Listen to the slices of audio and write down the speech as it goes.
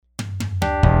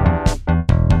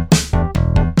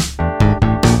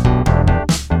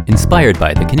Inspired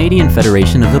by the Canadian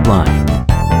Federation of the Blind.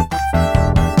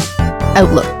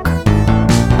 Outlook,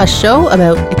 a show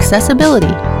about accessibility,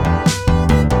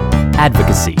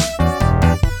 Advocacy,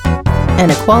 and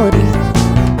equality.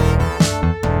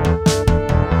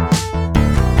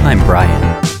 I'm Brian.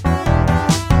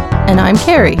 And I'm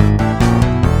Carrie.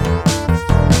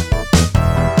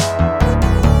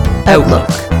 Outlook.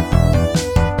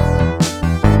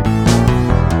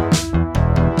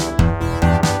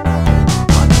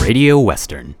 On Radio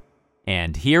Western.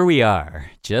 And here we are,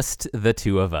 just the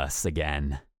two of us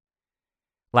again.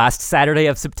 Last Saturday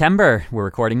of September, we're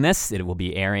recording this. It will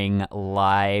be airing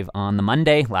live on the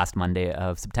Monday, last Monday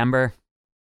of September.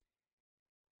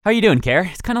 How are you doing, Care?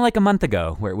 It's kind of like a month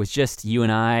ago, where it was just you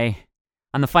and I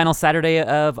on the final Saturday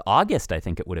of August, I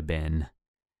think it would have been.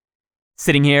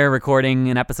 Sitting here recording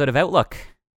an episode of Outlook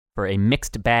for a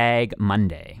Mixed Bag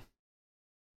Monday.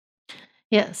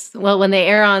 Yes. Well, when they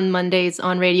air on Mondays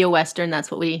on Radio Western, that's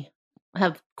what we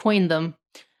have coined them.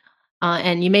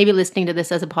 And you may be listening to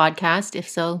this as a podcast. If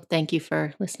so, thank you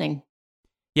for listening.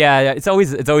 Yeah, it's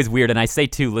always weird. And I say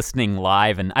too, listening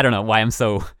live, and I don't know why I'm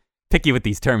so picky with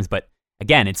these terms, but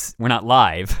again, we're not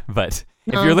live. But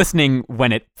if you're listening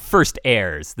when it first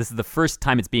airs, this is the first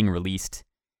time it's being released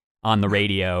on the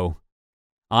radio,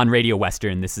 on Radio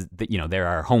Western. This is they're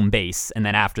our home base, and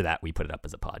then after that, we put it up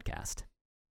as a podcast.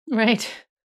 Right.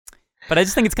 But I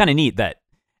just think it's kind of neat that,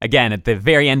 again, at the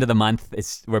very end of the month,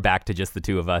 we're back to just the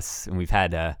two of us, and we've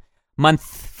had a month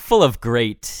full of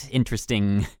great,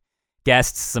 interesting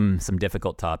guests, some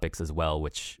difficult topics as well,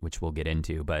 which we'll get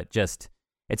into. But just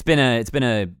it's been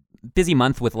a busy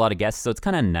month with a lot of guests, so it's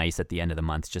kind of nice at the end of the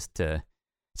month just to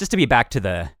be back to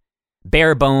the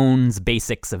bare bones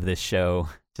basics of this show,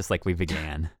 just like we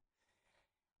began.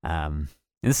 And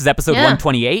this is episode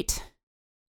 128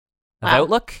 of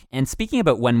Outlook. And speaking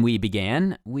about when we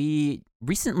began, we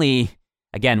recently,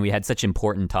 again, we had such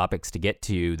important topics to get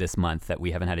to this month that we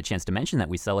haven't had a chance to mention that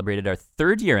we celebrated our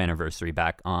 3rd-year anniversary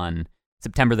back on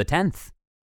September the 10th.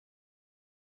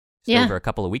 Over a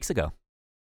couple of weeks ago.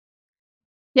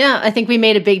 Yeah, I think we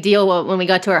made a big deal when we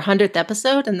got to our 100th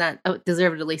episode, and that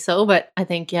deservedly so. But I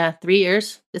think, 3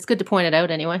 years. It's good to point it out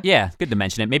anyway. Yeah, good to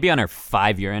mention it. Maybe on our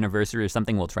 5-year anniversary or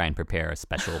something, we'll try and prepare a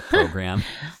special program.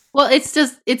 Well, it's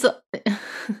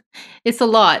a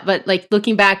lot. But like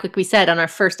looking back, like we said on our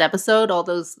first episode, all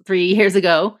those 3 years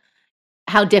ago,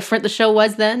 how different the show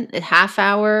was then. A half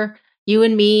hour, you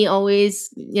and me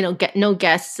always, get no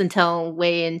guests until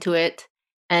way into it.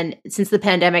 And since the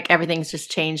pandemic, everything's just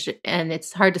changed, and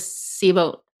it's hard to see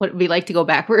about what it would be like to go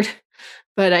backward.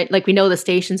 But we know the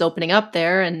station's opening up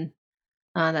there, and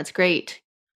that's great.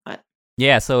 But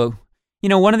yeah, so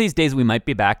one of these days we might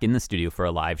be back in the studio for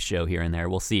a live show here and there.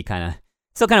 We'll see.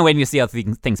 Still kind of waiting to see how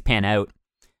things pan out.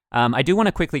 I do want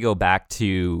to quickly go back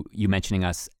to you mentioning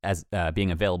us as being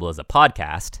available as a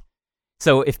podcast.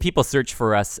 So if people search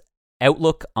for us,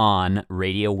 Outlook on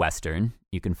Radio Western,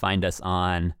 you can find us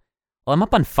on. Well, I'm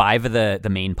up on 5 of the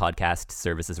main podcast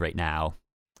services right now.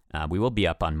 We will be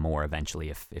up on more eventually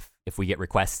if we get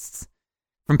requests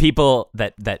from people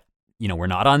that we're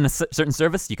not on a certain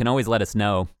service. You can always let us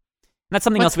know. And that's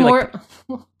something else we like.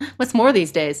 What's more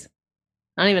these days?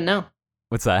 I don't even know.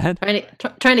 What's that?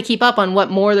 Trying to keep up on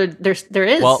what more there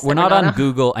is. Well, we're not on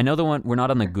Google. I know we're not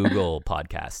on the Google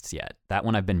podcasts yet. That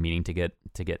one I've been meaning to get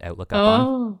Outlook up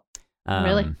on. Oh,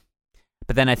 really?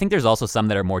 But then I think there's also some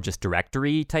that are more just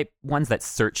directory type ones that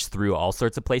search through all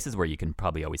sorts of places where you can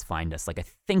probably always find us. Like I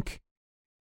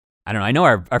don't know. I know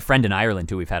our friend in Ireland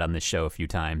who we've had on this show a few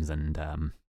times, and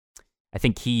I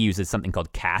think he uses something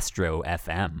called Castro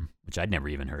FM, which I'd never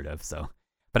even heard of. So,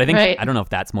 but I think I don't know if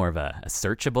that's more of a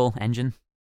searchable engine.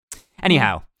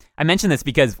 Anyhow, I mention this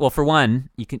because, well, for one,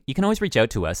 you can always reach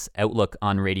out to us, Outlook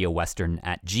on Radio Western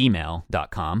at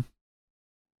gmail.com.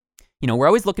 We're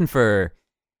always looking for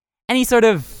any sort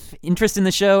of interest in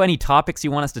the show, any topics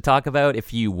you want us to talk about.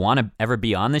 If you want to ever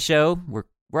be on the show,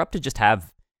 we're up to just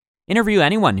interview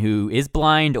anyone who is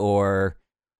blind or,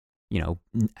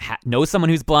 knows someone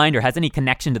who's blind or has any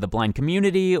connection to the blind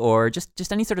community, or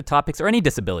just any sort of topics or any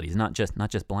disabilities, not just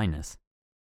blindness.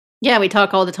 Yeah, we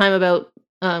talk all the time about,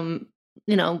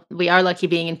 we are lucky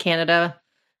being in Canada,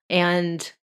 and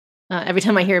every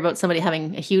time I hear about somebody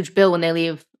having a huge bill when they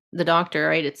leave the doctor,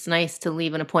 right, it's nice to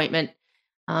leave an appointment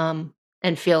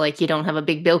and feel like you don't have a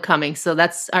big bill coming. So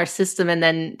that's our system. And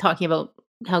then talking about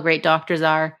how great doctors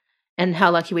are and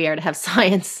how lucky we are to have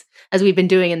science, as we've been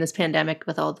doing in this pandemic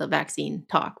with all the vaccine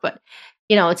talk. But,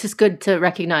 it's just good to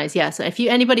recognize. Yeah. So if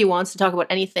anybody wants to talk about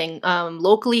anything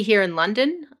locally here in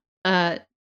London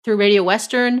through Radio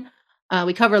Western,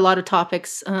 we cover a lot of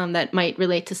topics that might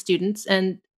relate to students.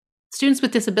 And students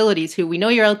with disabilities who we know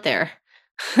you're out there.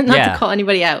 Not to call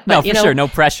anybody out. But, no, for sure, no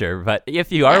pressure. But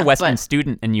if you are a Western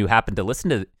student and you happen to listen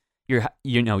to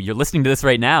you're listening to this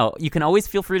right now, you can always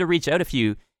feel free to reach out if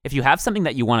you have something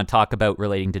that you want to talk about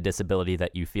relating to disability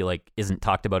that you feel like isn't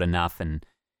talked about enough. And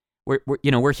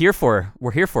we're here for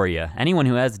you. Anyone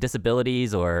who has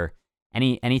disabilities or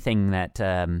anything that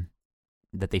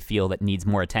that they feel that needs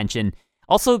more attention.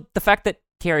 Also, the fact that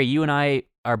Carrie, you and I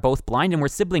are both blind and we're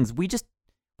siblings, we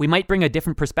might bring a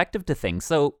different perspective to things.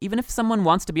 So even if someone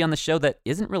wants to be on the show that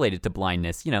isn't related to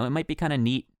blindness, it might be kind of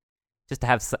neat just to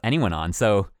have anyone on.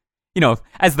 So,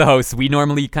 as the hosts, we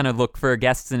normally kind of look for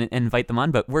guests and invite them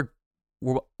on, but we're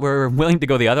willing to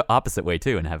go the other opposite way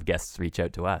too and have guests reach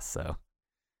out to us. So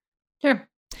sure.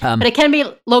 But it can be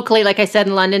locally, like I said,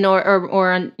 in London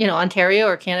or Ontario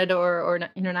or Canada or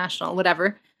international,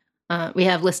 whatever. We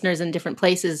have listeners in different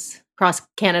places across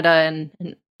Canada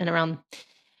and around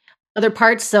other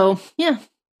parts. So, yeah.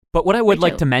 But what I would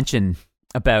like to mention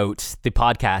about the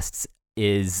podcasts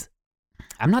is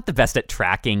I'm not the best at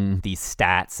tracking these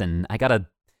stats, and I got to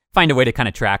find a way to kind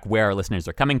of track where our listeners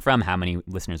are coming from, how many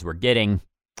listeners we're getting.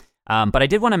 But I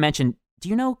did want to mention, do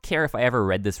you know, Care, if I ever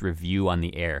read this review on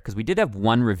the air? Because we did have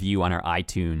one review on our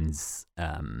iTunes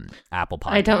Apple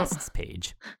Podcasts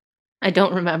page. I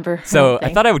don't remember. So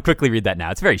I thought I would quickly read that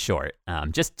now. It's very short.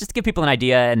 Just to give people an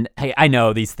idea. And hey, I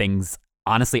know these things,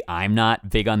 honestly, I'm not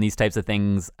big on these types of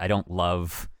things. I don't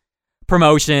love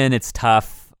promotion. It's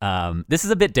tough. This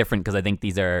is a bit different because I think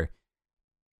these are,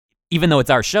 even though it's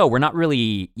our show, we're not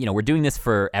really, we're doing this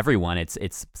for everyone. It's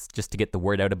just to get the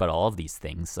word out about all of these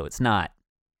things. So it's not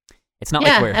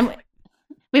like we're... And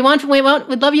we'd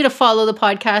love you to follow the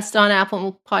podcast on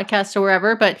Apple Podcasts or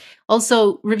wherever, but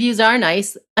also reviews are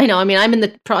nice. I know, I'm in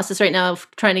the process right now of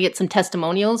trying to get some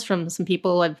testimonials from some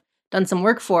people I've done some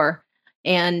work for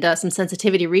and some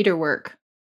sensitivity reader work.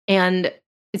 And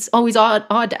it's always odd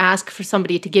to ask for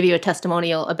somebody to give you a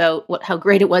testimonial about how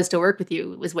great it was to work with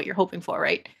you is what you're hoping for,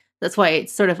 right? That's why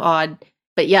it's sort of odd.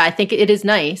 But yeah, I think it is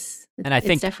nice. And I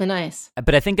think it's definitely nice.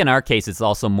 But I think in our case, it's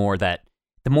also more that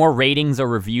the more ratings or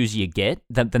reviews you get,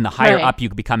 then the higher up you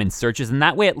become in searches. And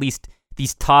that way, at least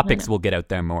these topics will get out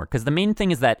there more. Because the main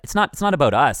thing is that it's not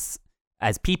about us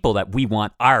as people that we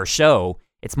want our show.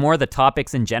 It's more the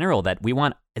topics in general that we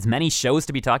want as many shows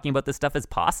to be talking about this stuff as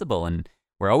possible. And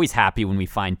we're always happy when we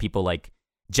find people like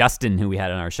Justin, who we had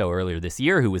on our show earlier this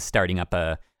year, who was starting up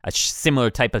a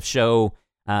similar type of show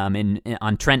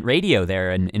on Trent Radio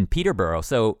there in Peterborough.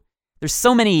 So there's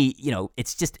so many,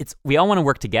 we all want to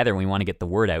work together and we want to get the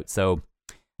word out. So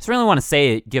I just really want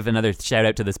to give another shout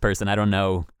out to this person. I don't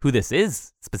know who this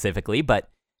is specifically, but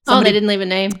they didn't leave a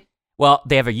name. Well,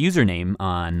 they have a username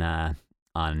on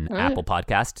Apple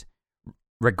Podcast.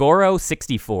 Regoro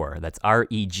 64. That's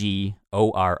REGORO.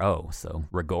 So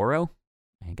Regoro,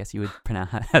 I guess you would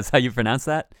pronounce that's how you pronounce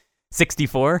that.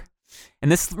 64.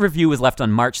 And this review was left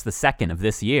on March the 2nd of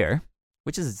this year,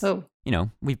 which is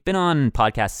we've been on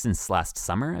podcasts since last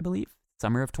summer, I believe,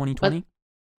 summer of 2020.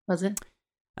 Was it?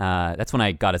 That's when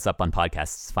I got us up on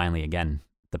podcasts finally again.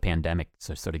 The pandemic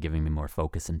sort of giving me more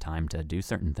focus and time to do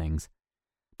certain things.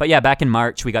 But yeah, back in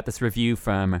March, we got this review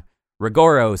from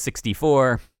Regoro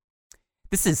 64.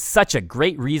 This is such a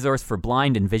great resource for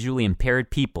blind and visually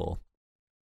impaired people.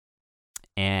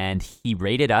 And he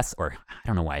rated us, or I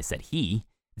don't know why I said he,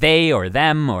 they or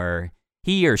them or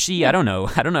he or she. I don't know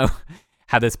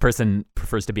how this person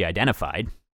prefers to be identified.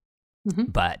 Mm-hmm.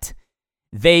 But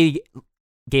they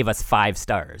gave us 5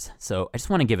 stars. So I just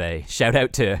want to give a shout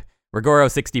out to Regoro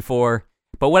 64.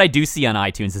 But what I do see on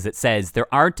iTunes is it says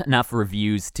there aren't enough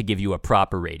reviews to give you a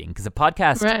proper rating. Because a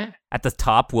podcast at the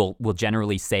top will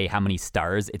generally say how many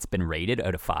stars it's been rated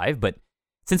out of 5. But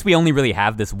since we only really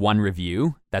have this one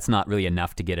review, that's not really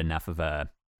enough to get enough of a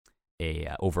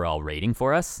overall rating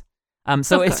for us.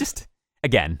 So it's just,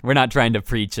 again, we're not trying to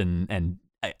preach and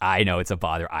I know it's a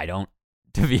bother.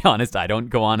 To be honest, I don't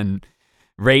go on and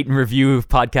rate and review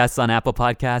podcasts on Apple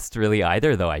Podcasts really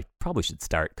either, though I probably should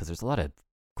start because there's a lot of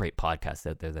great podcasts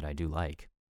out there that I do like.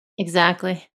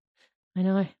 Exactly. I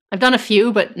know. I've done a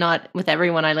few, but not with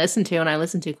everyone I listen to, and I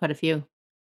listen to quite a few.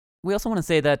 We also want to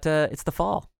say that it's the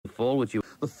fall. The fall with you.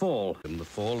 The fall. And the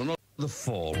fall. And the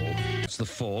fall. It's the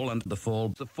fall and the fall.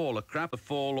 The fall of crap. The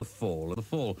fall. The fall. The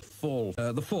fall. Fall.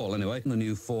 The fall, anyway. The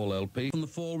new Fall LP. And the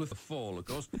fall with the fall, of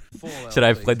course. Fall Should I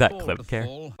have played that clip, Care?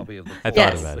 I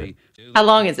thought about it. How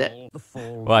long is it?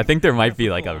 Well, I think there might be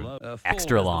like a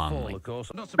extra long, like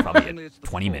probably a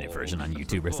 20-minute version on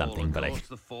YouTube or something. But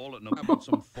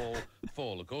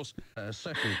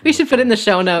We should put it in the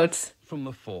show notes. From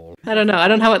the fall. I don't know. I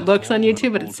don't know how it looks on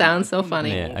YouTube, but it sounds so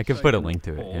funny. yeah, I could put a link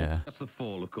to it. Yeah.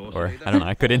 Or I don't know.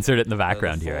 I could insert it in the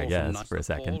background here, I guess, for a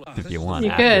second if you want.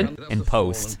 You after, could. in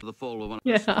post.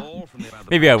 Yeah.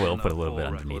 Maybe I will put a little bit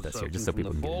underneath us here, just so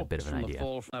people can get a bit of an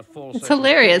idea. It's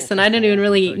hilarious, and I don't even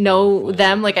really know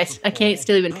them. Like, I can't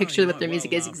still even picture what their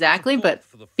music is exactly, but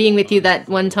being with you that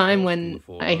one time when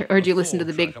I heard you listen to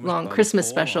the big, long Christmas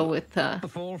special with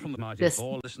this...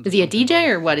 Is he a DJ,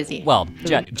 or what is he? Well,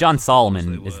 John Solomon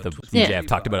is the DJ I've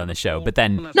talked about on the show, but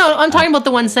then... No, I'm talking about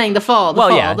the one saying The Fall.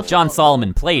 John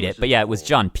Solomon played it, but yeah, it was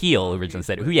John Peel originally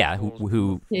said it,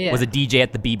 who was a DJ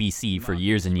at the BBC for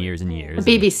years and years and years.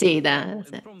 BBC,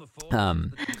 that's it.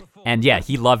 And yeah,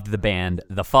 he loved the band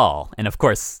The Fall, and of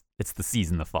course, it's the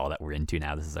season The Fall that we're into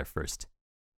now. This is our first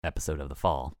episode of The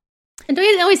Fall. And do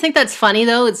you always think that's funny,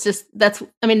 though? It's just,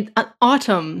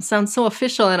 autumn sounds so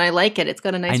official, and I like it. It's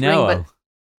got a nice ring, but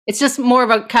it's just more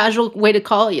of a casual way to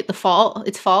call it the fall.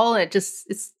 It's fall, and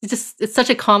it's such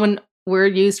a common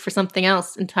word used for something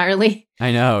else entirely.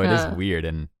 I know, it is weird,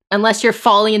 and unless you're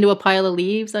falling into a pile of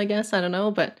leaves, I guess. I don't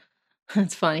know, but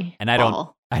it's funny. And I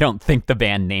don't think the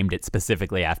band named it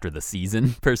specifically after the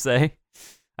season per se.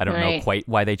 I don't know quite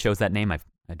why they chose that name. I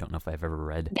don't know if I've ever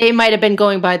read. They might have been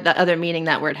going by the other meaning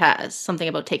that word has, something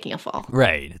about taking a fall.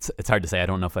 Right. It's hard to say. I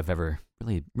don't know if I've ever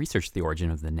really researched the origin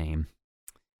of the name.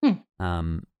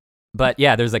 But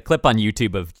yeah, there's a clip on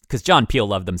YouTube because John Peel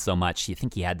loved them so much. I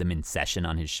think he had them in session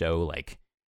on his show like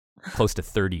close to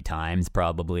 30 times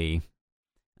probably,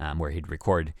 where he'd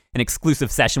record an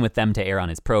exclusive session with them to air on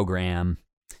his program.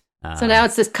 So now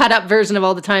it's this cut up version of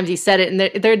all the times he said it,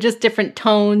 and they're just different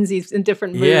tones. He's in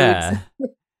different moods. Yeah,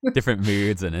 different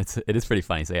moods, and it is pretty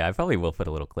funny. So yeah, I probably will put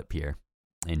a little clip here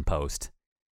in post so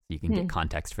you can get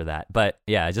context for that. But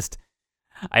yeah,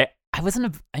 I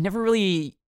never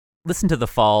really listened to The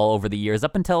Fall over the years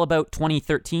up until about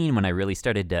 2013 when I really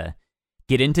started to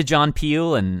get into John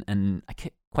Peel, and I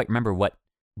can't quite remember what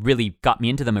really got me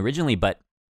into them originally, but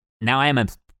now I am a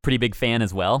pretty big fan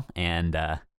as well, and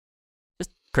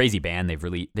just crazy band.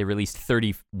 They released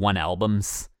 31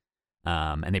 albums,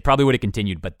 and they probably would have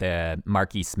continued, but the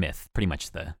Marky Smith, pretty much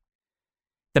the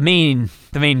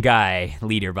main guy,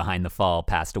 leader behind The Fall,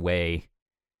 passed away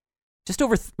just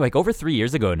over 3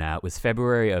 years ago now. It was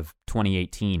February of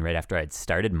 2018, right after I'd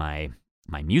started my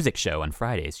music show on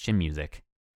Fridays, Chin Music.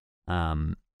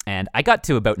 And I got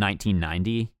to about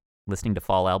 1990 listening to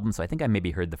Fall albums, so I think I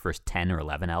maybe heard the first 10 or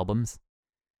 11 albums.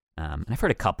 And I've heard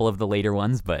a couple of the later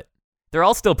ones, but they're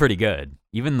all still pretty good,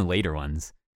 even the later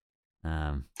ones.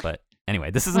 But anyway,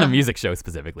 this isn't a music show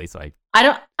specifically, so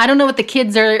I don't know what the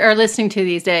kids are listening to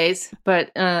these days,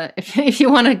 but if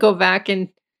you want to go back in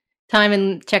time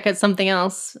and check out something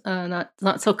else,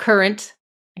 not so current,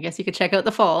 I guess you could check out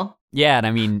The Fall. Yeah, and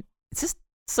I mean, it's just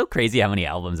so crazy how many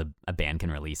albums a band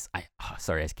can release.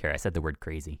 Sorry, I said the word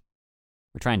crazy.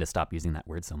 We're trying to stop using that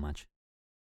word so much,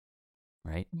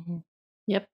 right? Mm-hmm.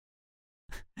 Yep.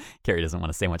 Carrie doesn't want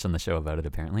to say much on the show about it,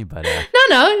 apparently, but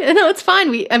no, it's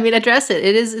fine. Address it.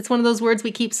 It's one of those words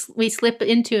we slip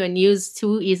into and use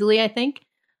too easily, I think.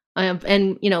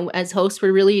 And as hosts,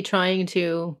 we're really trying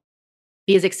to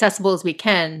be as accessible as we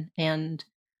can, and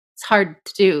it's hard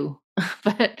to do.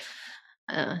 But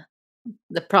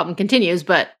the problem continues.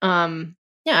 But I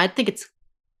think it's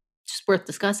just worth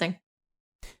discussing.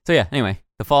 So yeah, anyway,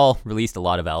 The Fall released a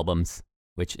lot of albums,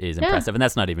 which is impressive, and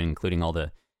that's not even including all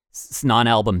the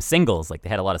non-album singles. Like, they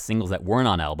had a lot of singles that weren't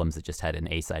on albums that just had an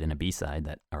A-side and a B-side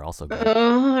that are also good.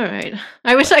 Oh, all right.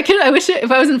 I wish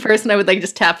if I was in person, I would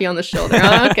just tap you on the shoulder.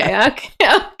 Oh,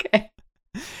 okay.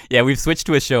 Yeah, we've switched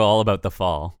to a show all about The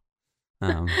Fall.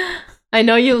 I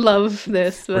know you love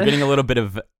this. But... We're getting a little bit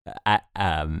of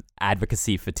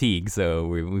advocacy fatigue, so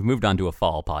we've moved on to a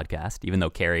Fall podcast, even though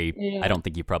Carrie, I don't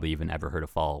think you probably even ever heard a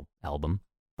Fall album.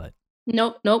 But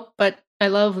Nope, but I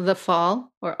love the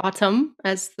fall, or autumn,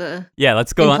 as the... Yeah,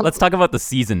 let's go on. Let's talk about the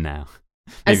season now.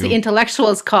 As the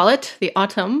intellectuals call it, the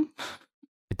autumn.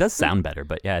 It does sound better,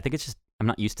 but yeah, I think it's just, I'm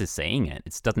not used to saying it.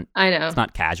 It doesn't... I know. It's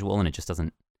not casual, and it just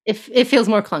doesn't... It feels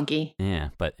more clunky. Yeah,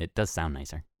 but it does sound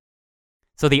nicer.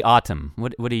 So the autumn,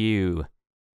 what are you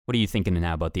thinking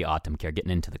now about the autumn, Care?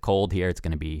 Getting into the cold here, it's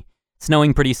going to be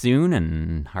snowing pretty soon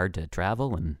and hard to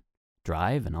travel and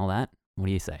drive and all that. What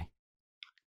do you say?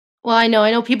 Well, I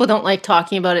know people don't like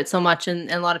talking about it so much, and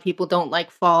a lot of people don't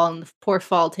like fall, and the poor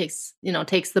fall takes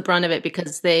the brunt of it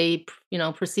because they,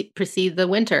 precede the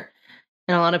winter.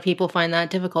 And a lot of people find that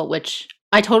difficult, which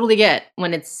I totally get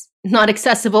when it's not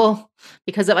accessible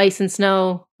because of ice and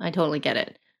snow. I totally get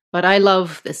it. But I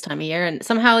love this time of year. And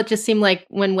somehow it just seemed like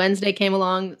when Wednesday came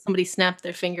along, somebody snapped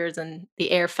their fingers and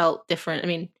the air felt different. I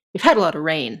mean, we've had a lot of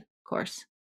rain, of course.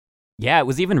 Yeah, it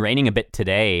was even raining a bit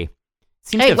today.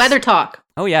 Seems to Hey, have weather talk.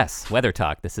 Oh, yes, weather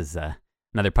talk. This is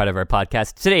another part of our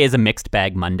podcast. Today is a mixed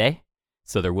bag Monday,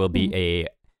 so there will be a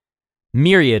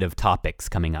myriad of topics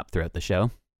coming up throughout the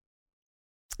show.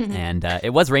 And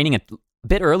it was raining a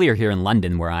bit earlier here in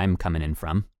London, where I'm coming in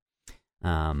from.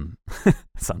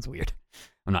 Sounds weird.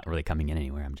 I'm not really coming in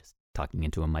anywhere. I'm just talking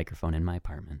into a microphone in my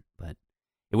apartment. But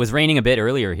it was raining a bit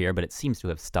earlier here, but it seems to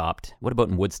have stopped. What about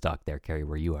in Woodstock there, Carrie,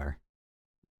 where you are?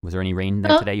 Was there any rain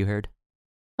there today, you heard?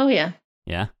 Oh, yeah.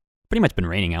 Yeah? Pretty much been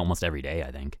raining almost every day,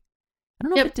 I think. I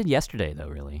don't know if it did yesterday, though,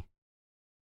 really.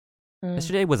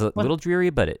 Yesterday was a little dreary,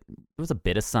 but it was a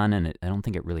bit of sun, and I don't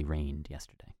think it really rained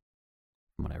yesterday,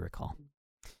 from what I recall.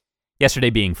 Yesterday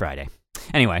being Friday.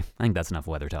 Anyway, I think that's enough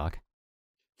weather talk.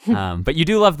 But you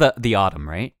do love the autumn,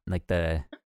 right? Like the...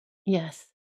 Yes.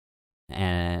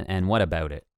 And what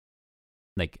about it?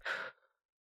 Like,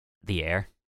 the air?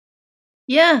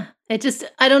 Yeah. It just,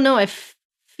 I don't know. I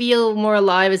feel more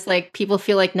alive. It's like people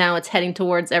feel like now it's heading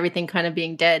towards everything kind of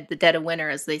being dead, the dead of winter,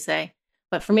 as they say.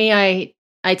 But for me,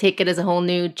 I take it as a whole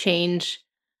new change.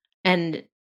 And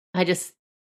I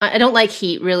don't like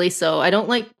heat, really. So I don't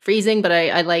like freezing, but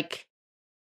I like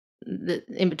the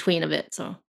in between of it.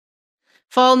 So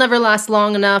fall never lasts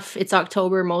long enough. It's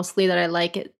October mostly that I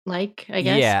like it, I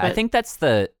guess. Yeah, but I think that's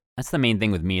the main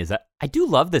thing with me is that I do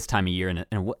love this time of year in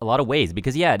a lot of ways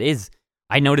because, yeah, it is.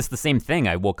 I noticed the same thing.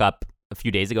 I woke up a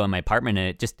few days ago in my apartment and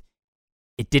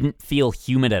it didn't feel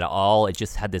humid at all. It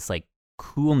just had this like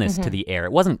coolness to the air.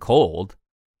 It wasn't cold.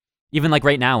 Even like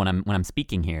right now when I'm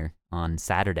speaking here on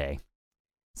Saturday,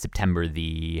 September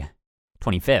the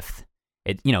 25th,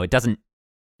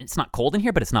 it's not cold in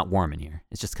here, but it's not warm in here.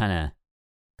 It's just kind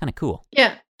of cool.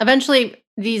 Yeah. Eventually,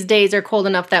 these days are cold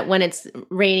enough that when it's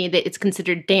rainy, that it's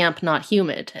considered damp, not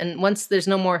humid. And once there's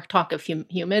no more talk of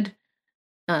humid,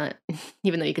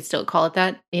 even though you could still call it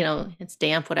that, it's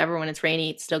damp, whatever. When it's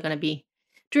rainy, it's still going to be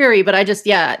dreary. But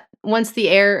once the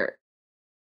air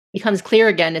becomes clear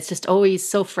again, it's just always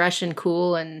so fresh and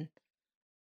cool, and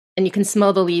you can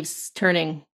smell the leaves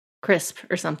turning crisp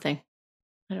or something.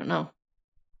 I don't know.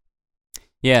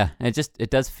 Yeah, it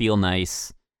does feel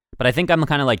nice. But I think I'm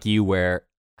kind of like you where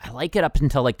I like it up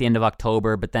until like the end of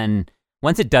October, but then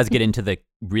once it does get into the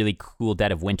really cool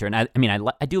dead of winter, and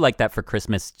I do like that for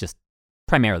Christmas, just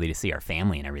primarily to see our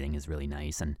family and everything is really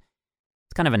nice, and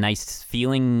it's kind of a nice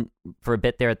feeling for a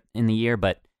bit there in the year.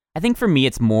 But I think for me,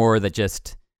 it's more that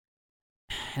just,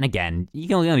 and again, you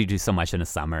can only do so much in the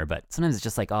summer, but sometimes it's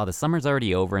just like, oh, the summer's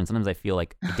already over, and sometimes I feel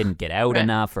like I didn't get out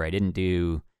enough, or I didn't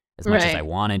do as much as I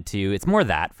wanted to. It's more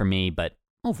that for me, but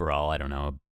overall, I don't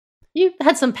know. You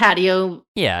had some patio.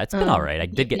 Yeah, it's been all right. I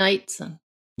did get nights.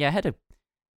 Yeah, I had a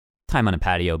time on a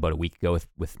patio about a week ago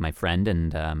with my friend,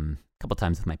 and a couple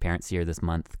times with my parents here this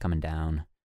month coming down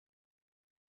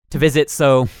to visit.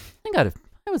 So I think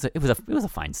it was a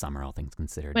fine summer, all things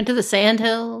considered. Went to the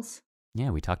Sandhills.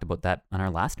 Yeah, we talked about that on our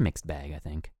last mixed bag, I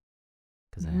think,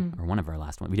 or one of our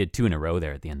last ones. We did 2 in a row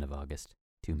there at the end of August,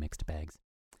 2 mixed bags.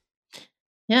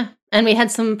 Yeah, and we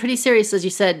had some pretty serious, as you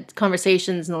said,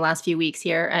 conversations in the last few weeks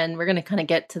here, and we're going to kind of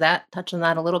get to that, touch on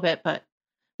that a little bit, but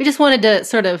we just wanted to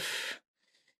sort of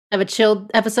have a chilled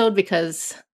episode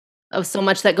because of so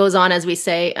much that goes on, as we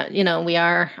say.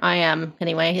 I am,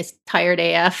 anyway, it's tired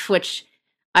AF, which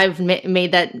I've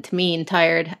made that to mean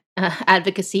tired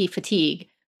advocacy fatigue,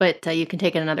 but you can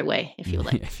take it another way if you would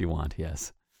like. If you want,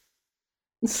 yes.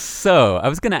 So, I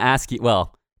was going to ask you,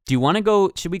 well, do you want to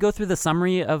go, should we go through the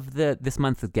summary of this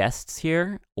month's guests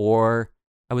here? Or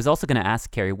I was also going to ask,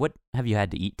 Carrie, what have you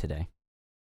had to eat today?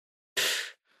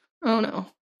 Oh, no.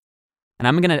 And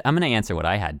I'm going to answer what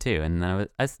I had too. And then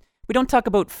we don't talk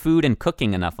about food and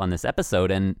cooking enough on this episode.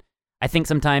 And I think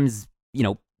sometimes,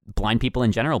 blind people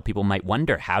in general, people might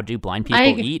wonder, how do blind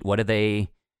people eat? What do they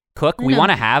cook? We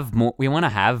want to have more, we want to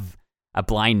have a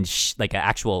blind, I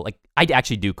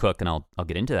actually do cook, and I'll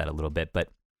get into that a little bit, but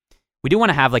we do want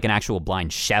to have like an actual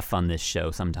blind chef on this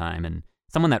show sometime, and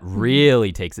someone that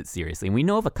really takes it seriously. And we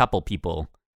know of a couple people,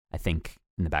 I think,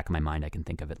 in the back of my mind, I can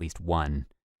think of at least one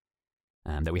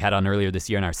that we had on earlier this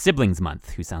year in our siblings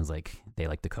month, who sounds like they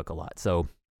like to cook a lot. So,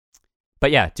 but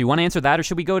yeah, do you want to answer that, or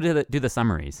should we go to do the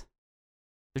summaries?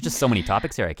 There's just so many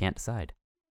topics here, I can't decide.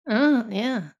 Oh,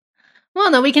 yeah.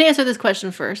 Well, no, we can answer this question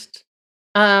first.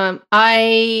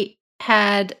 I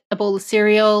had a bowl of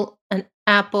cereal, an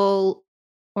apple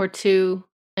or 2,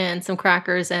 and some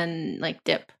crackers and like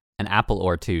dip. an apple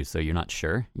or two, so you're not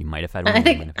sure. You might have had one. I you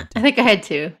think might have had I two. think I had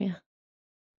two. Yeah.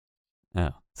 Oh,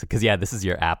 so because this is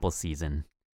your apple season,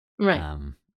 Right.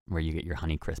 where you get your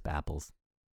Honeycrisp apples.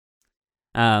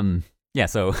 Yeah.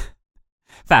 So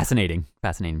fascinating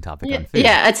topic Yeah, on food.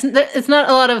 yeah, it's not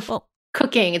a lot of Well-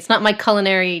 cooking. It's not my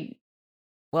culinary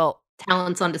Well,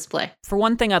 talents on display. for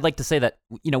one thing, I'd like to say that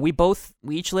we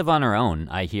each live on our own.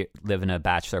 I live in a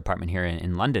bachelor apartment here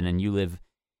in London, and you live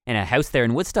in a house there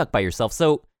in Woodstock by yourself.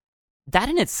 So that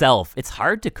in itself, it's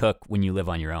hard to cook when you live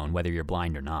on your own, whether you're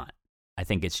blind or not. I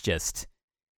think it's just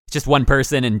one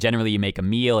person, and generally you make a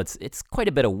meal. It's quite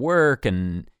a bit of work,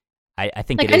 and I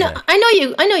think Like it is.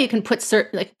 I know you can put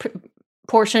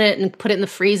portion it and put it in the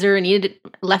freezer and eat it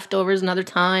leftovers another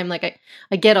time. Like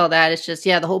I get all that. It's just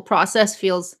the whole process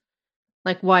feels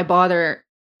like why bother?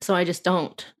 So I just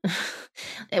don't.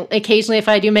 Occasionally, if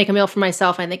I do make a meal for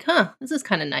myself, I think, this is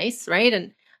kind of nice, right?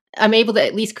 And I'm able to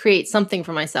at least create something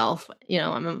for myself.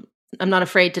 I'm not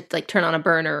afraid to like turn on a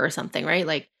burner or something, right?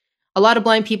 Like a lot of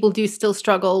blind people do still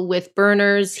struggle with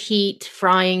burners, heat,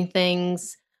 frying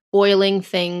things, boiling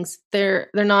things. They're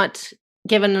not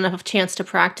given enough chance to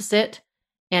practice it,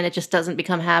 and it just doesn't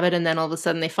become habit. And then all of a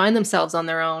sudden, they find themselves on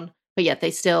their own, but yet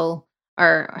they still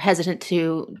are hesitant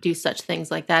to do such things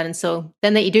like that. And so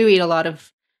then they do eat a lot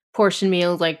of portion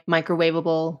meals, like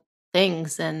microwavable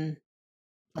things, and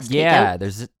less Yeah,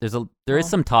 takeout. there is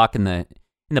some talk in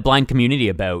the blind community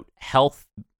about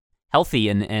healthy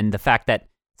and the fact that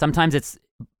sometimes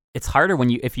it's harder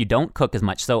if you don't cook as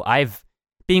much. So I've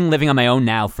been living on my own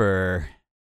now for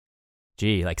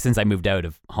like since I moved out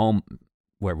of home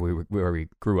where we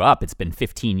grew up. It's been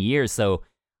 15 years. So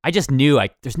I just knew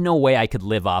there's no way I could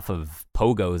live off of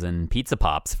Pogos and Pizza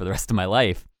Pops for the rest of my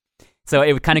life. So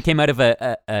it kind of came out of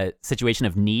a situation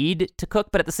of need to cook,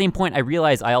 but at the same point, I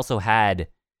realized I also had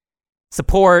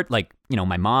support, like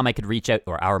my mom. I could reach out,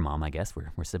 or our mom, I guess.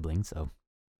 We're siblings, so.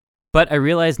 But I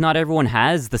realized not everyone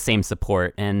has the same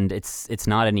support, and it's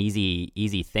not an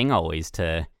easy thing always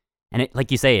to. And it,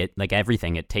 like you say, like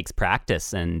everything, it takes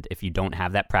practice, and if you don't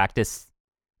have that practice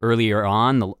earlier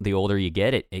on, the older you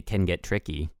get, it can get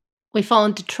tricky. We fall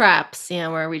into traps,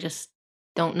 where we just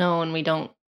don't know, and we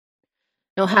don't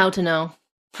know how to know.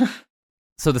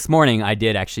 So this morning I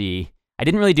didn't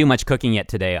really do much cooking yet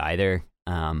today either.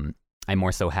 I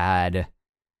more so had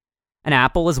an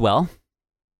apple as well,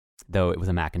 though it was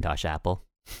a Macintosh apple,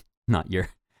 not your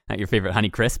favorite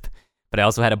Honeycrisp. But I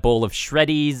also had a bowl of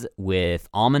Shreddies with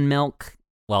almond milk.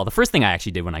 Well, the first thing I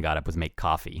actually did when I got up was make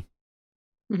coffee.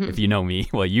 Mhm. If you know me,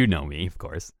 well, you know me, of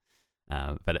course.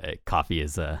 But coffee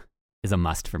is a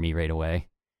must for me right away.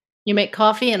 You make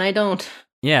coffee, and I don't.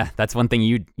 Yeah, that's one thing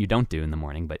you don't do in the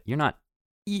morning. But you're not.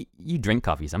 You drink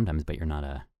coffee sometimes, but you're not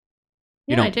a.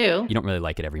 I do. You don't really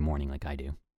like it every morning like I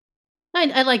do.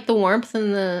 I like the warmth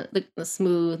and the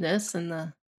smoothness and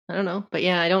I don't know, but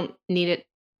I don't need it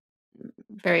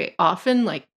very often.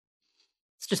 Like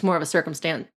it's just more of a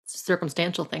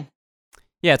circumstantial thing.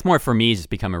 Yeah, it's more for me just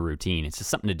become a routine. It's just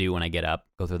something to do when I get up,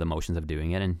 go through the motions of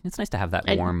doing it, and it's nice to have that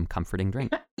warm, comforting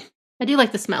drink. I do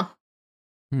like the smell.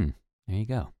 There you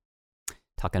go.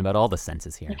 Talking about all the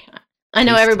senses here. I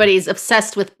know Tasty. Everybody's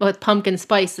obsessed with pumpkin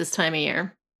spice this time of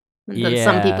year. And then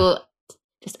some people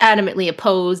just adamantly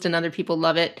opposed, and other people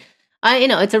love it.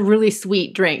 It's a really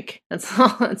sweet drink. That's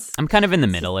all. I'm kind of in the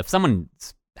middle. If someone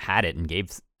had it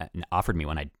and offered me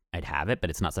one, I'd have it, but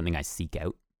it's not something I seek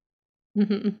out.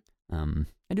 Mhm.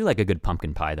 I do like a good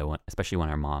pumpkin pie though, especially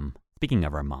when speaking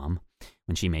of our mom,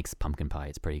 when she makes pumpkin pie,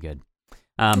 it's pretty good.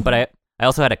 But I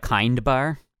also had a Kind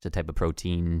bar. It's a type of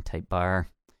protein type bar.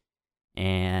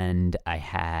 And I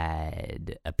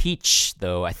had a peach,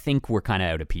 though I think we're kind of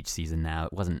out of peach season now.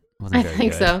 It wasn't very good. I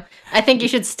think so. I think you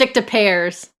should stick to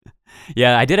pears.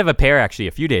 Yeah, I did have a pear actually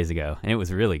a few days ago, and it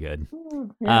was really good.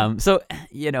 Yeah. So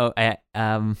did I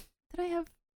have?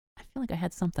 I feel like I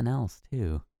had something else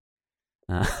too.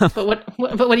 But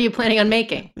what are you planning on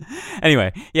making?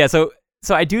 Anyway, yeah. So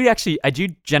I do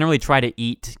generally try to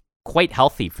eat quite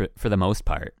healthy for the most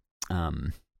part.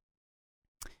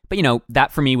 But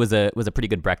that for me was a pretty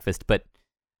good breakfast. But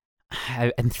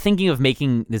I'm thinking of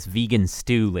making this vegan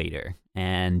stew later,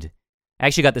 and I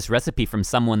actually got this recipe from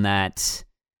someone that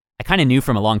I kind of knew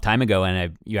from a long time ago,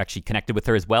 and you actually connected with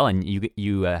her as well, and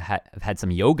you have had some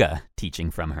yoga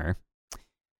teaching from her.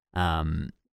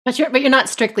 But you're not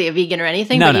strictly a vegan or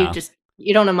anything. No, but no.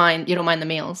 you don't mind the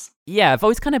meals. Yeah, I've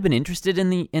always kind of been interested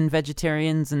in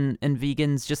vegetarians and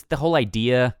vegans. Just the whole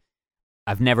idea.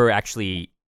 I've never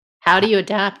actually. How do you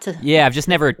adapt to? Yeah, I've just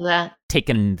never that.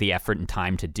 taken the effort and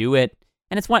time to do it.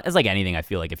 And it's like anything. I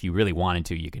feel like if you really wanted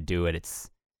to, you could do it.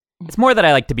 It's more that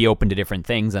I like to be open to different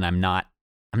things, and I'm not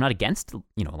I'm not against, a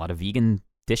lot of vegan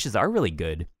dishes are really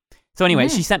good. So anyway,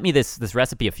 she sent me this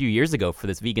recipe a few years ago for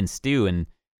this vegan stew, and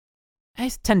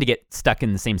I tend to get stuck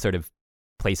in the same sort of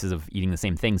places of eating the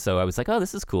same thing. So I was like, oh,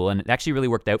 this is cool. And it actually really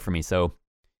worked out for me. So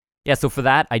yeah, so for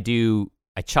that, I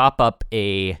chop up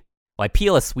I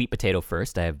peel a sweet potato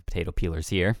first. I have potato peelers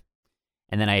here.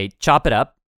 And then I chop it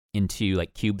up into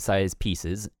like cube-sized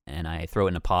pieces, and I throw it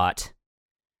in a pot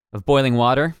of boiling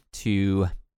water to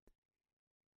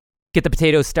get the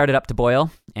potatoes started up to boil.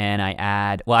 And I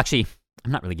add, well, actually,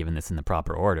 I'm not really giving this in the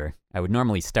proper order. I would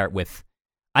normally start with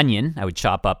onion. I would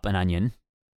chop up an onion.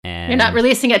 And You're not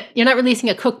releasing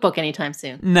a cookbook anytime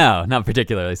soon. No, not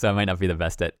particularly. So I might not be the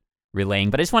best at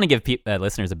relaying, but I just want to give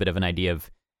listeners a bit of an idea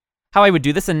of how I would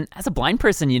do this. And as a blind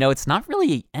person, it's not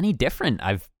really any different.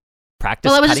 I've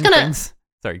practiced cutting things.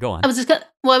 Sorry, go on. I was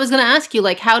gonna ask you,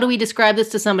 like, how do we describe this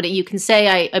to somebody? You can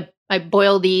say I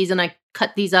boil these and I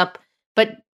cut these up,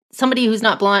 but somebody who's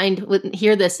not blind wouldn't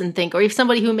hear this and think, or if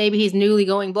somebody who maybe he's newly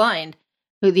going blind,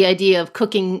 who the idea of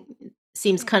cooking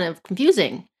seems kind of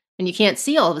confusing and you can't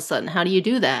see all of a sudden. How do you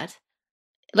do that?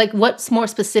 Like, what's more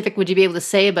specific would you be able to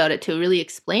say about it to really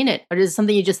explain it? Or is it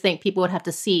something you just think people would have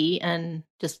to see and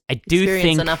just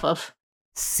experience enough of?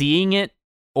 Seeing it,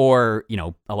 or,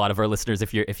 a lot of our listeners,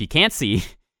 if you can't see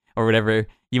or whatever,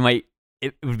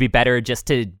 it would be better just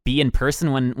to be in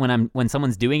person when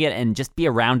someone's doing it and just be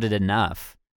around it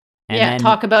enough. And then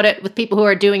talk about it with people who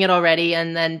are doing it already,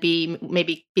 and then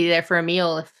maybe be there for a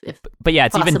meal if But yeah,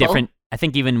 it's possible. even different. I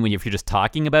think even if you're just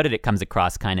talking about it, it comes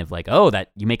across kind of like, oh,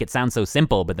 that you make it sound so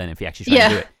simple, but then if you actually try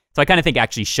to do it. So I kind of think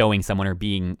actually showing someone or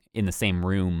being in the same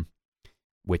room,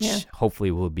 which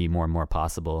hopefully will be more and more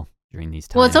possible during these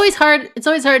times. Well, it's always hard. It's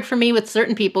always hard for me with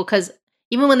certain people, because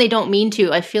even when they don't mean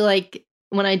to, I feel like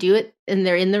when I do it and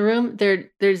they're in the room,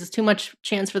 there's too much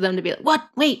chance for them to be like, what?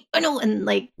 Wait, I know. And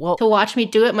to watch me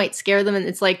do it might scare them. And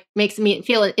it's like, makes me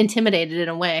feel intimidated in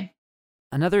a way.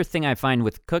 Another thing I find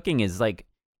with cooking is like,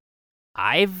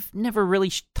 I've never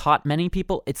really taught many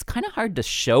people. It's kind of hard to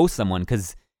show someone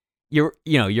because you're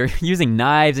using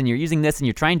knives and you're using this and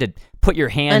you're trying to put your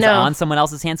hands on someone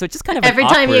else's hand. So it's just kind of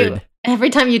awkward. Every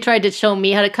time you tried to show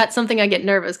me how to cut something, I get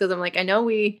nervous because I'm like, I'm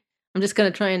just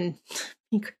going to try and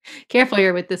be careful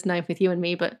here with this knife with you and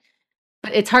me. But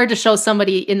it's hard to show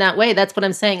somebody in that way. That's what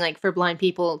I'm saying. Like, for blind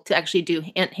people to actually do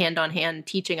hand-on-hand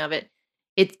teaching of it,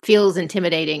 it feels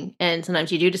intimidating. And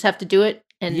sometimes you do just have to do it.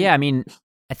 And yeah, I mean,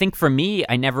 I think for me,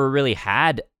 I never really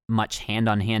had much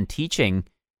hand-on-hand teaching.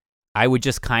 I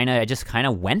just kind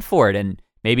of went for it, and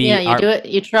maybe do it,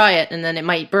 you try it, and then it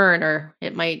might burn or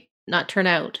it might not turn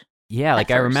out. Yeah,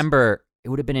 like I remember it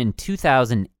would have been in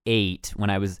 2008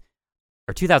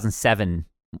 or 2007.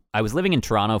 I was living in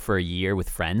Toronto for a year with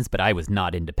friends, but I was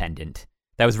not independent.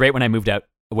 That was right when I moved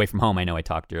away from home. I know I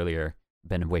talked earlier,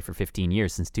 been away for 15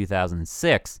 years since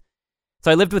 2006. So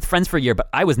I lived with friends for a year, but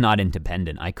I was not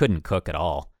independent. I couldn't cook at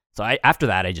all. So after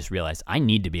that, I just realized I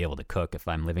need to be able to cook if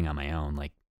I'm living on my own.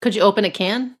 Like, could you open a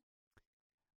can?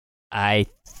 I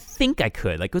think I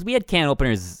could. Like, because we had can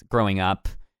openers growing up.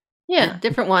 Yeah,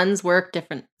 different ones work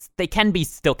different. They can be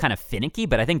still kind of finicky,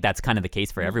 but I think that's kind of the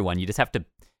case for everyone. You just have to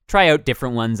try out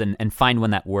different ones and find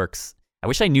one that works. I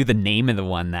wish I knew the name of the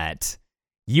one that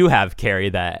you have, Carrie,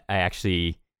 that I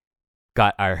actually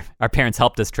got our parents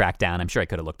helped us track down. I'm sure I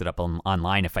could have looked it up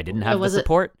online if I didn't have the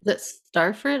support. Was it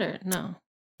Starfrit or no?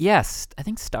 Yes, I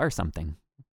think Star something.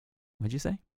 What'd you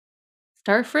say?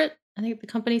 Starfrit, I think the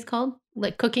company's called,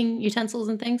 like cooking utensils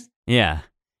and things. Yeah.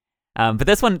 But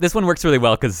this one works really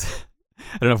well because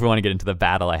I don't know if we want to get into the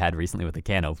battle I had recently with the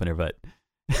can opener, but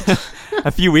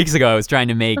a few weeks ago I was trying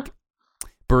to make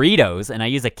burritos and I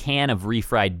used a can of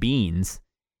refried beans,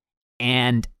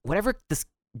 and whatever this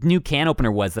new can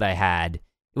opener was that I had,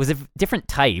 it was a different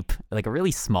type, like a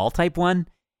really small type one.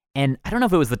 And I don't know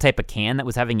if it was the type of can that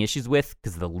was having issues with,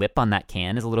 because the lip on that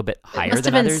can is a little bit higher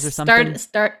than others or something.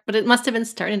 But it must have been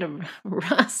starting to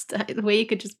rust. The way you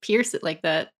could just pierce it like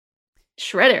that.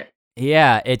 Shred it.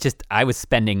 Yeah,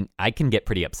 I can get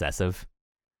pretty obsessive.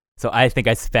 So I think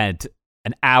I spent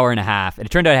an hour and a half, and it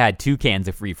turned out I had 2 cans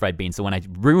of refried beans. So when I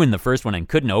ruined the first one and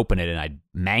couldn't open it and I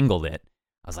mangled it,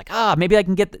 I was like, maybe I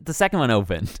can get the second one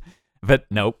opened. But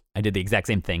nope, I did the exact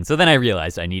same thing. So then I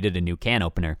realized I needed a new can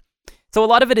opener. So a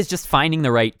lot of it is just finding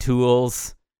the right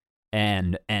tools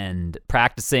and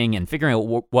practicing and figuring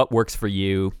out what works for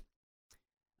you.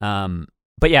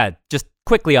 But yeah, just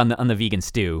quickly on the vegan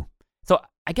stew. So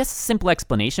I guess a simple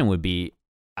explanation would be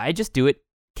I just do it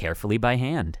carefully by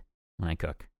hand when I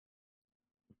cook.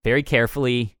 Very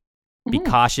carefully, be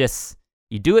cautious.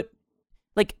 You do it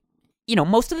like,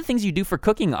 most of the things you do for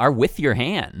cooking are with your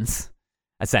hands.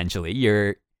 Essentially,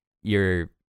 you're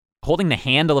holding the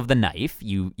handle of the knife.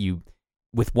 You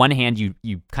with one hand you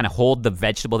kind of hold the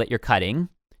vegetable that you're cutting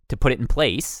to put it in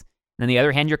place. And then the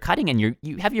other hand you're cutting, and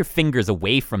you have your fingers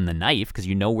away from the knife because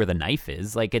you know where the knife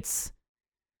is. Like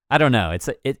I don't know.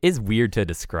 It is weird to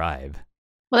describe.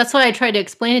 Well, that's why I try to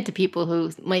explain it to people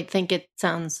who might think it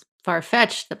sounds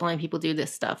far-fetched that blind people do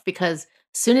this stuff, because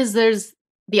as soon as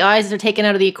the eyes are taken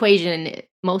out of the equation,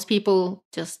 most people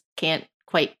just can't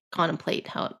quite contemplate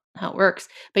how it works.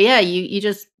 But yeah,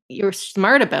 you're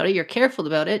smart about it. You're careful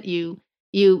about it. You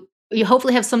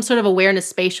hopefully have some sort of awareness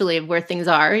spatially of where things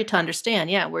are to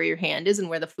understand, where your hand is and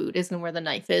where the food is and where the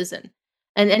knife is, and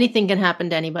anything can happen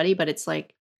to anybody. But it's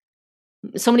like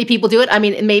so many people do it. I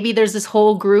mean, maybe there's this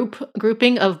whole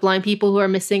grouping of blind people who are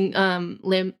missing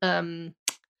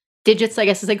digits, I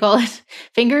guess as they call it,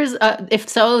 fingers. If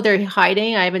so, they're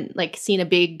hiding. I haven't seen a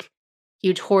big,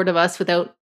 huge horde of us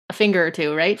without a finger or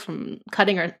two, right? From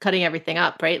cutting everything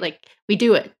up, right? Like we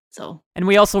do it. So, and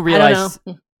we also realize, I don't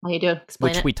know how you do. Explain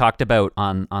which it. we talked about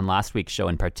on last week's show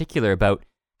in particular, about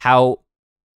how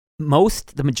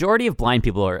the majority of blind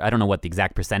people, or I don't know what the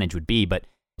exact percentage would be, but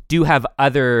do have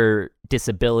other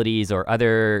disabilities or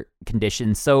other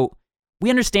conditions. So we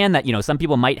understand that, some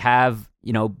people might have,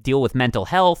 deal with mental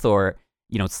health, or,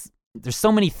 there's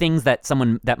so many things that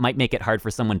might make it hard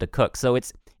for someone to cook. So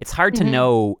it's hard to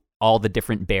know all the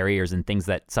different barriers and things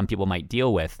that some people might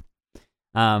deal with.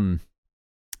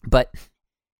 But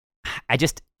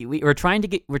we're trying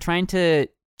to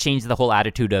change the whole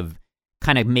attitude of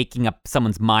kind of making up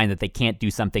someone's mind that they can't do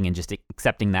something and just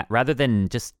accepting that, rather than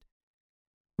just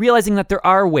realizing that there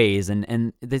are ways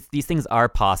and these things are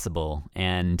possible.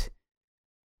 And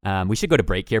we should go to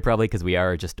break here probably, because we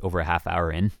are just over a half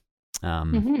hour in.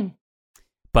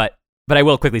 But I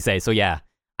will quickly say, so yeah,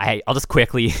 I'll just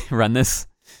quickly run this.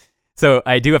 So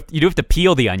you do have to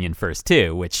peel the onion first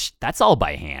too, which that's all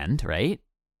by hand, right?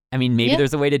 I mean, maybe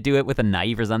there's a way to do it with a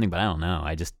knife or something, but I don't know.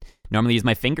 I just normally use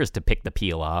my fingers to pick the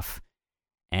peel off.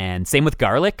 And same with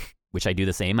garlic, which I do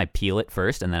the same. I peel it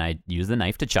first, and then I use the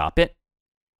knife to chop it.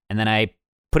 And then I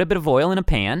put a bit of oil in a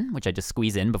pan, which I just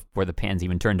squeeze in before the pan's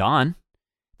even turned on.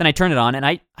 Then I turn it on, and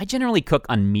I generally cook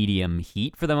on medium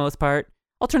heat for the most part.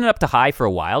 I'll turn it up to high for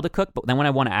a while to cook, but then when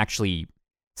I want to actually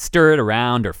stir it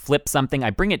around or flip something,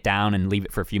 I bring it down and leave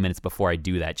it for a few minutes before I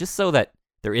do that, just so that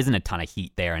there isn't a ton of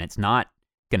heat there and it's not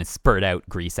going to spurt out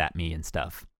grease at me and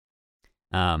stuff.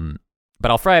 But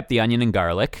I'll fry up the onion and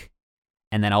garlic,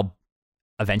 and then I'll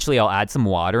add some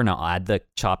water, and I'll add the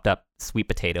chopped up sweet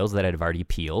potatoes that I've already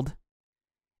peeled.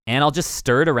 And I'll just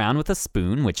stir it around with a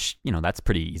spoon, which, that's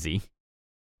pretty easy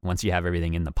once you have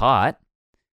everything in the pot.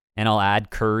 And I'll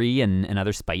add curry and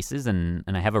other spices, and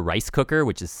I have a rice cooker,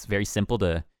 which is very simple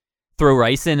to throw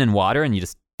rice in and water, and you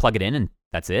just plug it in, and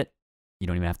that's it. You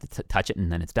don't even have to touch it, and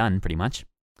then it's done, pretty much.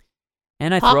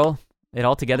 And I throw it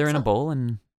all together in a bowl,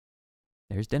 and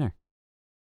there's dinner.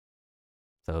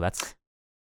 So that's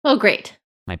great.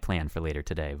 my plan for later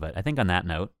today. But I think on that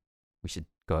note, we should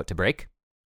go out to break.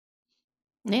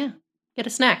 Yeah. Get a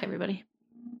snack, everybody.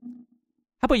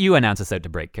 How about you announce us out to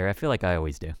break, Kara? I feel like I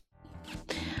always do.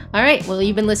 All right. Well,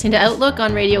 you've been listening to Outlook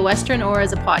on Radio Western or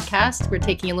as a podcast. We're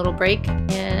taking a little break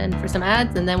and for some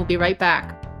ads, and then we'll be right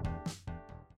back.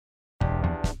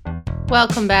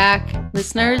 Welcome back,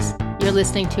 listeners. You're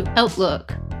listening to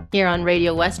Outlook here on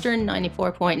Radio Western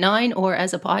 94.9 or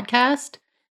as a podcast.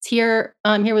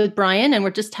 I'm here with Brian, and we're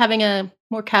just having a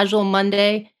more casual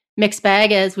Monday mixed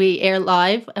bag as we air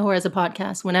live or as a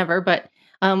podcast, whenever. But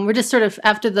we're just sort of,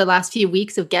 after the last few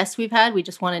weeks of guests we've had, we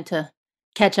just wanted to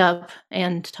catch up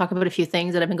and talk about a few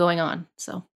things that have been going on.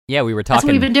 So yeah, we were talking. That's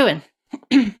what we've been doing.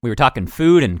 We were talking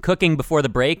food and cooking before the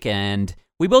break, and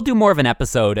we will do more of an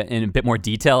episode in a bit more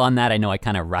detail on that. I know I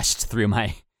kind of rushed through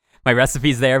my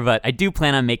recipes there, but I do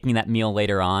plan on making that meal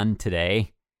later on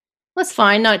today. That's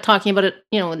fine. Not talking about it,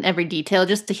 in every detail,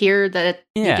 just to hear that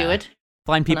you do it.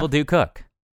 Blind people do cook.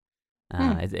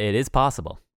 It is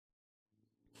possible.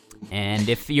 And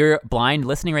if you're blind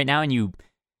listening right now and you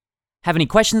have any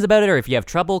questions about it, or if you have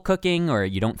trouble cooking, or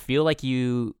you don't feel like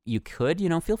you could,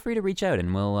 feel free to reach out,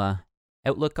 and we'll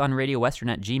Outlook on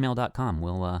radiowestern@gmail.com.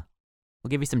 We'll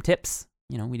give you some tips.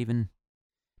 We'd even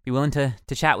be willing to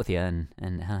chat with you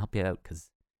and help you out, because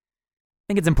I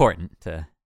think it's important to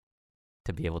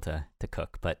be able to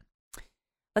cook. But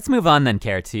let's move on then,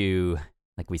 Kara, to,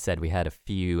 like we said, we had a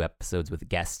few episodes with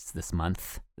guests this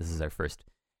month. This is our first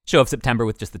show of September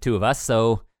with just the two of us,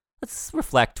 so let's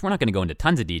reflect. We're not going to go into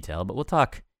tons of detail, but we'll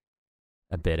talk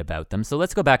a bit about them. So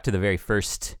let's go back to the very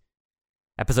first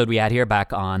episode we had here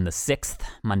back on the 6th,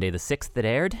 Monday the 6th that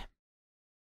aired.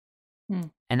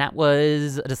 And that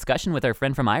was a discussion with our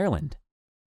friend from Ireland.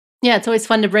 Yeah, it's always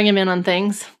fun to bring him in on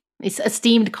things. He's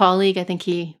esteemed colleague, I think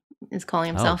he is calling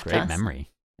himself. Oh, great to us.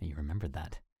 memory. You remembered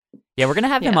that. Yeah, we're going to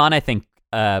have him Yeah. on, I think,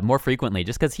 more frequently,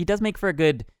 just because he does make for a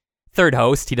good third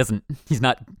host. He's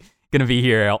not going to be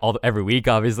here every week,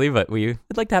 obviously, but we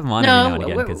would like to have him on every now and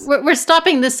again. 'Cause we're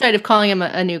stopping this side of calling him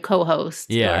a new co-host.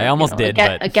 Yeah, or, I almost did,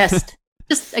 but a guest,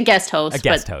 just a guest host. a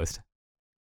guest but host.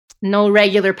 No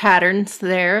regular patterns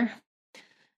there.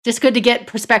 Just good to get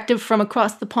perspective from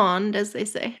across the pond, as they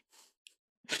say.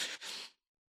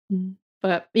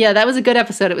 But yeah, that was a good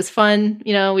episode. It was fun.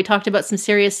 You know, we talked about some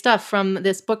serious stuff from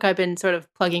this book I've been sort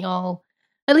of plugging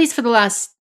at least for the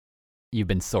last. You've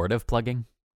been sort of plugging?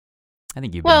 I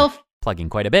think you've been Well, plugging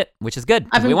quite a bit, which is good, I've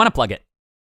because we been- want to plug it.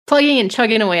 plugging and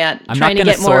chugging away at I'm trying not to going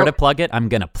to get more. sort of plug it. I'm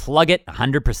going to plug it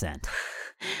 100%.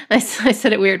 I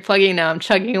said it weird plugging now. I'm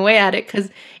chugging away at it because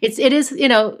it is, you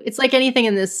know, it's like anything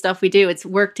in this stuff we do. It's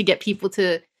work to get people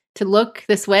to look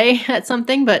this way at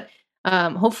something. But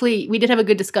hopefully we did have a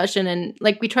good discussion, and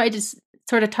like we tried to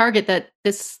sort of target that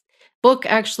this book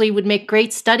actually would make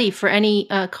great study for any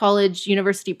college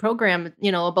university program,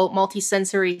 you know, about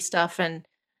multisensory stuff and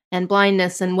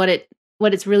blindness and what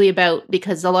it's really about,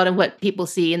 because a lot of what people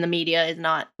see in the media is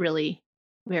not really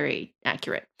very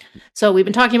accurate. So we've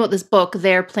been talking about this book,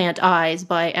 Their Plant Eyes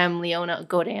by M. Leona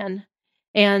Godin.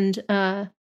 And And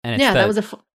it's yeah, that was the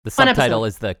fun subtitle episode.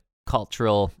 is the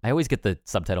cultural. I always get the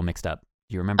subtitle mixed up.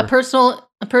 Do you remember? A personal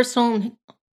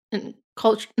and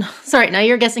culture. Sorry, now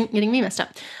you're getting me messed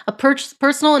up.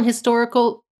 Personal and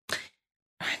historical.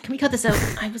 Can we cut this out?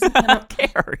 I was I don't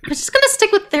care. just gonna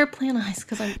stick with Their Plant Eyes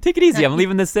because I'm. Take it easy. I'm Yeah.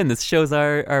 leaving this in. This shows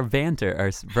our banter, our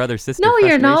brother sister. No,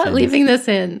 you're not frustrations. leaving this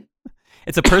in.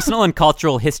 It's a personal and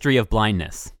cultural history of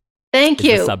blindness. Thank Is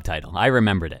the you. subtitle. I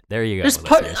remembered it. There you go. There's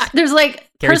listeners. there's like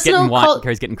Carrie's personal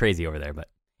Carrie's getting crazy over there, but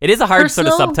it is a hard sort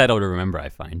of Personal- subtitle to remember, I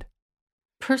find.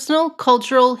 personal,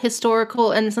 cultural,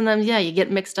 historical, and sometimes you get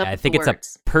mixed up. I with think the it's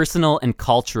words. a personal and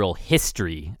cultural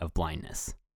history of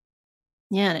blindness.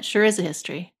 Yeah, and it sure is a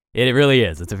history. It really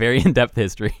is. It's a very in-depth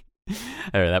history.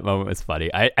 That moment was funny.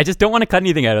 I just don't want to cut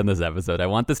anything out on this episode. I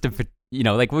want this to,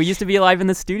 like we used to be alive in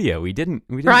the studio. We didn't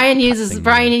Brian cut uses things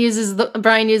Brian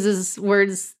uses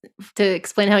words to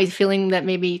explain how he's feeling that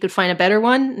maybe you could find a better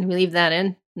one, and we leave that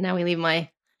in. Now we leave my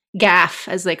gaff,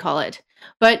 as they call it.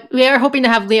 But we are hoping to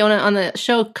have Leona on the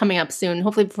show coming up soon,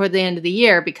 hopefully before the end of the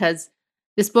year, because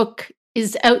this book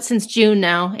is out since June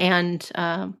now, and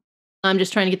I'm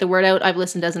just trying to get the word out. I've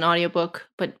listened as an audiobook,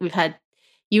 but we've had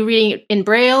you reading it in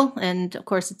Braille, and of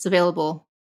course it's available.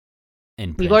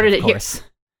 in We've print, ordered of it here. course.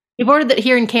 We've ordered it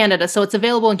here in Canada, so it's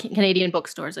available in Canadian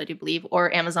bookstores, I do believe,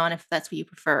 or Amazon if that's what you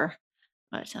prefer.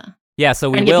 But Yeah, so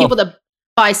we and get will. people to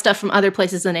buy stuff from other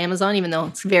places than Amazon, even though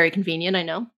it's very convenient. I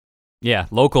know. Yeah,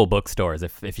 local bookstores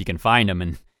if you can find them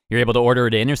and you're able to order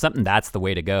it in or something, that's the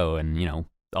way to go. And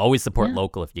always support Yeah.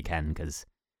 local if you can, because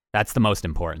that's the most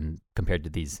important compared to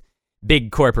these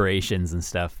big corporations and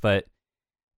stuff. But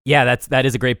yeah, that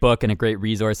is a great book and a great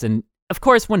resource. And of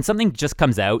course, when something just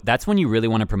comes out, that's when you really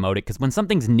want to promote it, because when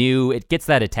something's new, it gets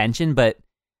that attention. But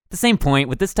at the same point,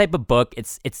 with this type of book,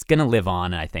 it's gonna live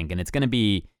on, I think, and it's gonna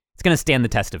stand the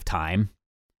test of time.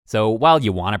 So while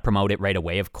you want to promote it right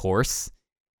away, of course,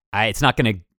 it's not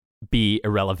gonna be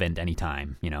irrelevant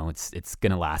anytime. It's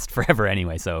gonna last forever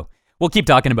anyway. So we'll keep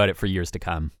talking about it for years to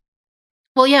come.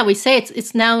 Well, yeah, we say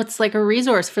it's like a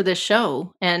resource for this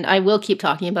show, and I will keep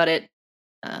talking about it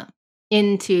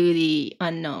into the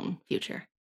unknown future.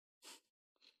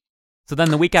 So then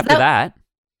the week So after that,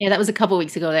 Yeah, that was a couple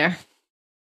weeks ago there.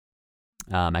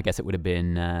 I guess it would have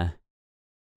been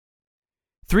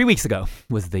 3 weeks ago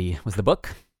was the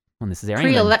book when this is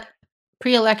airing.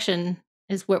 Pre-election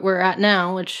is what we're at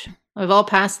now, which we've all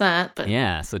passed that. But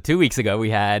Yeah, so 2 weeks ago we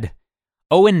had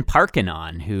Owen Parkin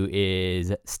on, who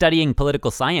is studying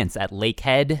political science at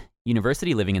Lakehead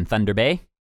University, living in Thunder Bay,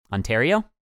 Ontario.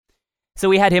 So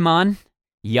we had him on,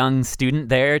 young student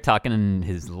there, talking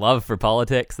his love for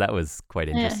politics. That was quite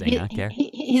interesting, huh, Care?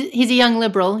 he's a young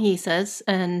liberal, he says,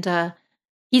 and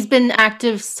he's been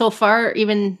active so far.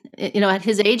 Even at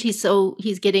his age,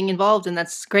 he's getting involved, and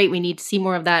that's great. We need to see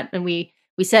more of that. And we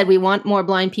said we want more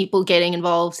blind people getting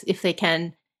involved if they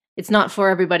can. It's not for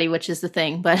everybody, which is the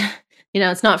thing, but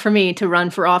it's not for me to run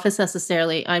for office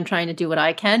necessarily. I'm trying to do what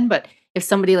I can, but if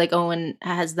somebody like Owen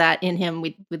has that in him,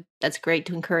 that's great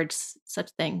to encourage such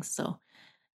things. So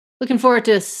looking forward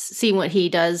to seeing what he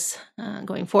does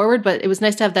going forward. But it was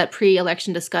nice to have that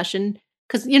pre-election discussion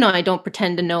because, I don't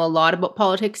pretend to know a lot about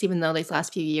politics, even though these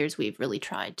last few years we've really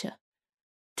tried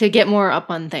to get more up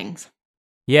on things.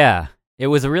 Yeah, it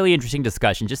was a really interesting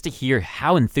discussion just to hear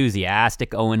how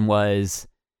enthusiastic Owen was.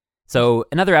 So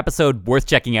another episode worth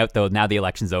checking out, though, now the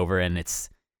election's over, and it's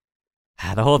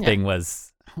The whole thing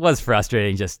was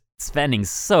frustrating, just spending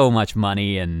so much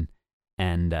money and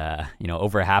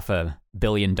over $500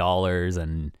 million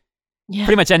and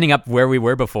pretty much ending up where we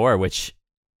were before, which,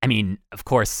 I mean, of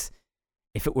course,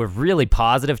 if it were really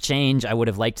positive change, I would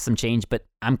have liked some change, but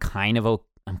I'm kind of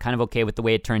okay with the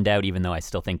way it turned out, even though I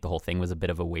still think the whole thing was a bit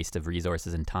of a waste of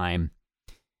resources and time.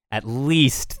 At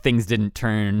least things didn't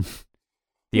turn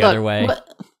the other way.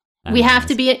 We have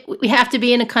to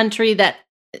be in a country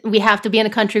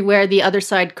where the other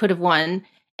side could have won,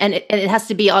 and it has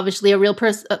to be obviously a real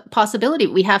possibility.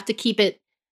 We have to keep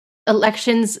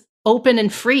elections open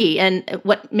and free. And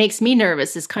what makes me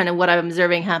nervous is kind of what I'm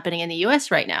observing happening in the U.S.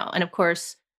 right now. And of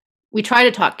course, we try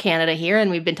to talk Canada here,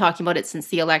 and we've been talking about it since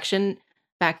the election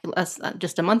back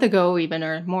just a month ago, even,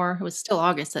 or more. It was still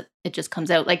August that it just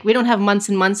comes out. Like, we don't have months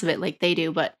and months of it like they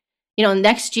do, but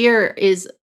next year is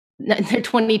there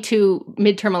 22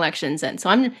 midterm elections, and so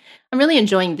I'm really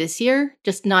enjoying this year,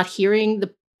 just not hearing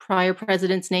the prior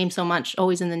president's name so much,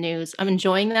 always in the news. I'm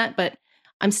enjoying that, but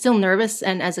I'm still nervous,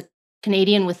 and as a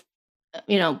Canadian with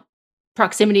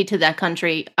proximity to that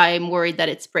country, I'm worried that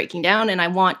it's breaking down, and I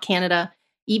want Canada,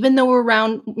 even though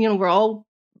we're all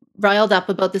riled up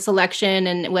about this election,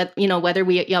 and whether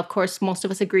we, of course, most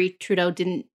of us agree Trudeau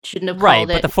shouldn't have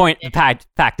called it. But the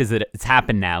fact is that it's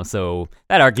happened now. So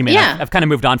that argument, I've kind of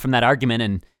moved on from that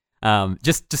argument, and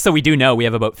just so we do know, we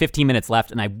have about 15 minutes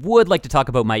left, and I would like to talk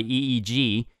about my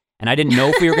EEG, and I didn't know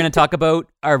if we were going to talk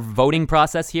about our voting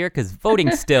process here, because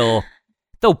voting's still,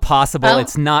 though possible,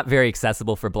 it's not very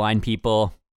accessible for blind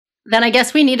people. Then I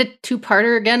guess we need a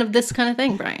two-parter again of this kind of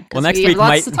thing, Brian. Well, next week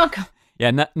lots to talk about.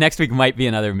 Yeah, next week might be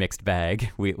another mixed bag.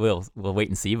 We'll wait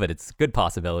and see, but it's a good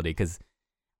possibility because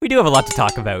we do have a lot to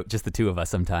talk about, just the two of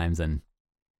us sometimes, and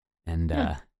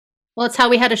well, it's how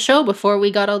we had a show before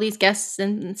we got all these guests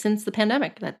since the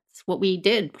pandemic. That's what we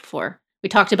did before. We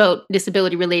talked about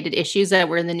disability-related issues that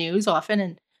were in the news often,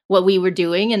 and what we were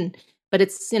doing, but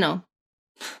it's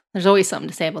there's always something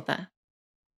to say about that.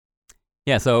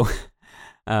 Yeah. So,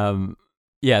 the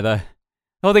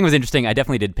whole thing was interesting. I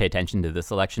definitely did pay attention to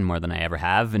this election more than I ever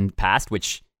have in past,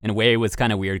 which in a way was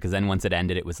kind of weird because then once it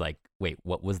ended, it was like, wait,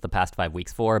 what was the past 5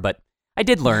 weeks for? But I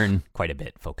did learn quite a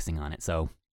bit focusing on it. So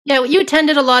yeah, you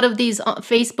attended a lot of these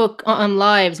Facebook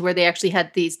lives where they actually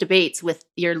had these debates with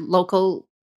your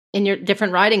in your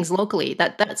different ridings locally.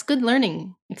 That's good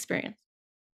learning experience.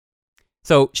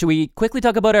 So should we quickly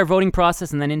talk about our voting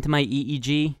process and then into my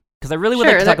EEG? Because I really would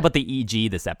like to talk about the EEG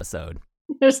this episode.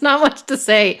 There's not much to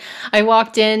say. I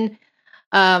walked in.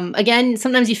 Again,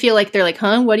 sometimes you feel like they're like,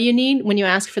 huh, what do you need? When you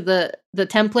ask for the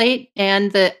template.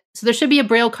 And so there should be a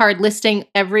Braille card listing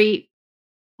every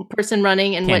person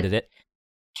running and what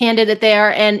candidate they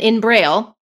are, and in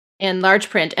Braille and large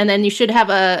print. And then you should have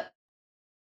where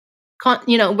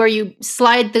you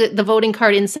slide the voting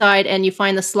card inside and you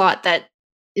find the slot that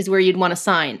is where you'd want to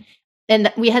sign. And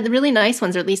we had the really nice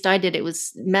ones, or at least I did. It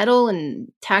was metal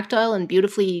and tactile and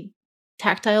beautifully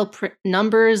tactile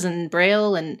numbers and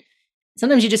Braille, and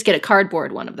sometimes you just get a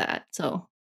cardboard one of that. So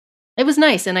it was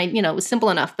nice, and it was simple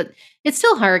enough, but it's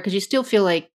still hard because you still feel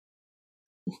like,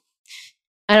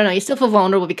 I don't know, you still feel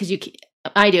vulnerable because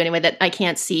I do anyway, that I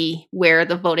can't see where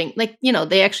the voting,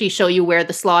 they actually show you where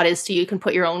the slot is so you can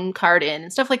put your own card in,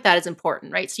 and stuff like that is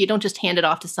important, right? So you don't just hand it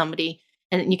off to somebody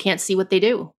and you can't see what they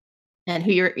do and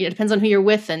it depends on who you're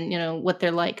with and, what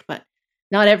they're like, but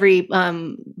not every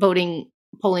polling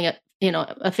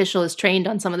official is trained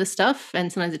on some of this stuff,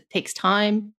 and sometimes it takes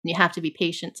time, and you have to be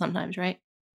patient sometimes, right?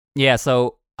 Yeah,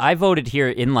 so I voted here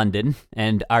in London,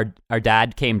 and our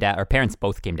dad came down, our parents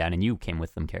both came down, and you came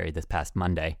with them, Carrie, this past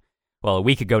Monday. Well, a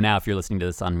week ago now, if you're listening to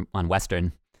this on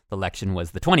Western. The election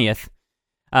was the 20th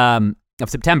of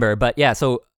September, but yeah,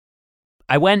 so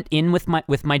I went in with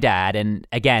my dad, and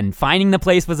again, finding the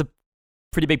place was a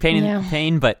pretty big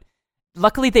pain, but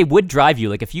luckily they would drive you.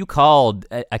 Like if you called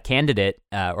a candidate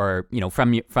or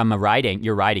from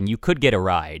your riding, you could get a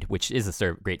ride, which is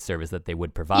a great service that they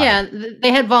would provide. Yeah,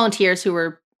 they had volunteers who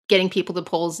were getting people to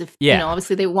polls. If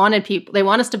obviously they wanted people, they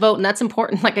want us to vote, and that's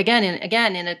important. Like again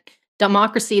in a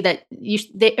democracy, that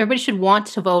everybody should want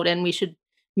to vote, and we should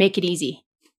make it easy.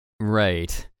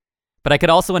 Right. But I could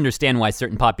also understand why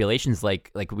certain populations,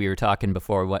 like we were talking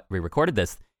before what we recorded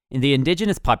this, in the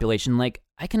indigenous population, like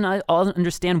I can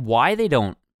understand why they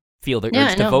don't feel the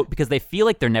urge to vote, because they feel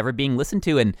like they're never being listened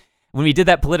to. And when we did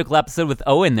that political episode with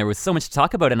Owen, there was so much to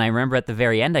talk about. And I remember at the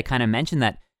very end, I kind of mentioned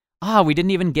that, we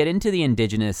didn't even get into the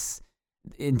indigenous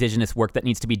work that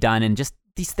needs to be done. And just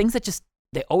these things that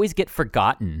they always get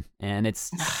forgotten. And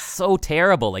it's so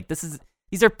terrible. Like these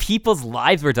are people's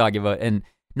lives we're talking about, and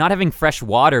not having fresh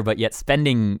water, but yet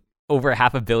spending over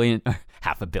 $500 million,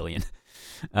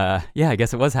 Yeah, I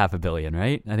guess it was $500 million,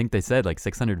 right? I think they said like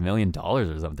 $600 million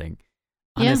or something.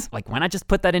 Honest, like, why not just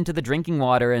put that into the drinking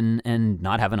water and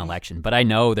not have an election? But I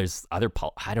know there's other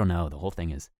I don't know. The whole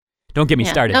thing is, don't get me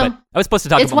started. No, but I was supposed to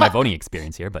talk about my voting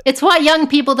experience here. But it's why young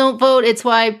people don't vote. It's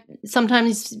why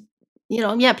sometimes,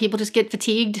 people just get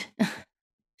fatigued.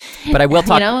 But I will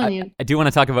talk. I do want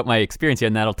to talk about my experience here,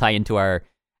 and that'll tie into our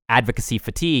advocacy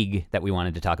fatigue that we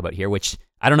wanted to talk about here, which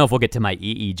I don't know if we'll get to my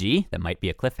EEG. That might be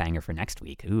a cliffhanger for next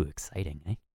week. Ooh, exciting,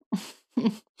 eh?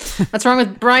 What's wrong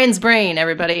with Brian's brain,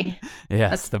 everybody?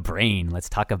 Yes, the brain. Let's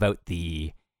talk about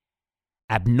the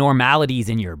abnormalities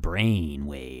in your brain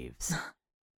waves.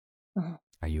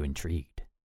 Are you intrigued?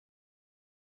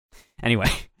 Anyway,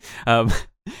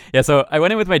 so I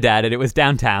went in with my dad, and it was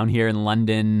downtown here in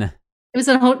London. It was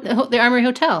in the Armory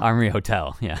Hotel. Armory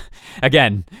Hotel, yeah.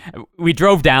 Again, we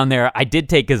drove down there. I did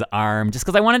take his arm just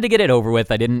because I wanted to get it over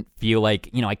with. I didn't feel like,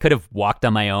 I could have walked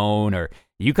on my own, or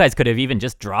you guys could have even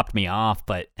just dropped me off.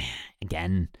 But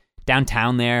again,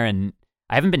 downtown there, and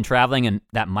I haven't been traveling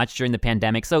that much during the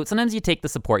pandemic. So sometimes you take the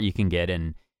support you can get.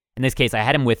 And in this case, I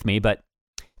had him with me. But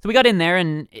so we got in there,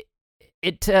 and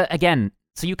it again,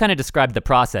 so you kind of described the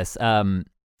process.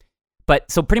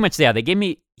 But so pretty much, yeah, they gave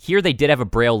me, here they did have a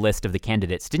Braille list of the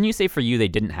candidates. Didn't you say for you they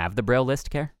didn't have the Braille list,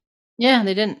 Care? Yeah,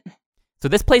 they didn't. So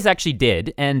this place actually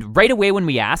did, and right away when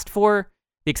we asked for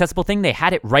the accessible thing, they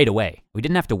had it right away. We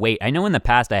didn't have to wait. I know in the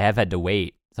past I have had to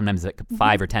wait, sometimes like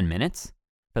 5 or 10 minutes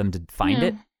for them to find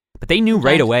it. But they knew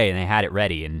right away, and they had it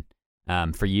ready.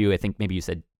 And for you, I think maybe you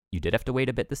said you did have to wait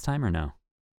a bit this time, or no?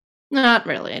 Not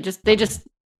really. They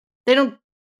don't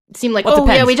seem like, well,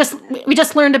 yeah, we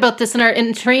just learned about this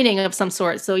in training of some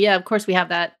sort. So yeah, of course we have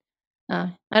that. I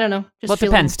don't know. Well, it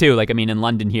depends too. Like, I mean, in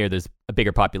London here, there's a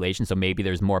bigger population, so maybe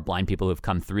there's more blind people who've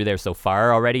come through there so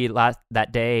far already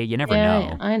that day. You never know.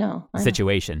 Yeah, I know.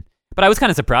 Situation. But I was kind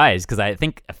of surprised because I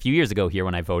think a few years ago here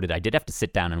when I voted, I did have to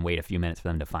sit down and wait a few minutes for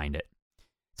them to find it.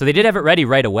 So they did have it ready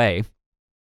right away.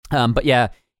 But yeah,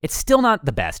 it's still not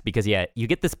the best because, yeah, you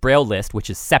get this Braille list, which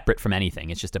is separate from anything.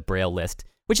 It's just a Braille list,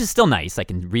 which is still nice. I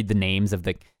can read the names of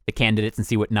the candidates and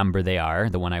see what number they are.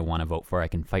 The one I want to vote for, I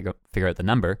can figure out the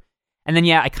number. And then,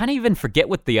 yeah, I kind of even forget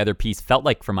what the other piece felt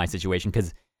like for my situation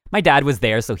because my dad was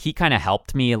there, so he kind of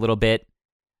helped me a little bit.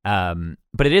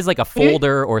 But it is like a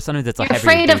folder or something that's like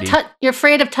you're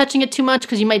afraid of touching it too much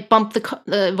because you might bump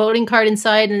the voting card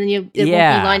inside and then it won't be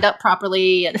lined up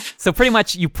properly. So pretty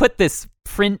much you put this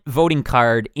print voting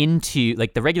card into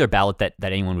like the regular ballot that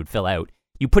anyone would fill out.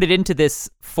 You put it into this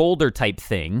folder type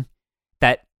thing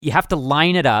that you have to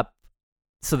line it up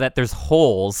so that there's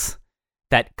holes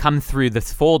that come through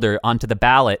this folder onto the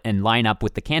ballot and line up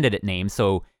with the candidate name.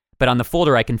 So, but on the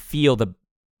folder, I can feel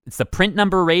it's the print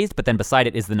number raised, but then beside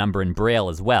it is the number in Braille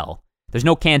as well. There's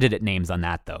no candidate names on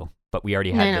that though, but we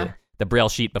already had the Braille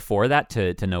sheet before that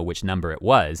to know which number it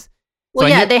was. Well,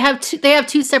 so they have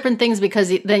two separate things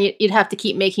because then you'd have to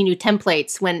keep making new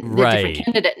templates when the different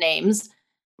candidate names.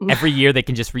 Every year they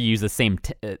can just reuse the same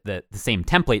the same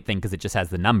template thing because it just has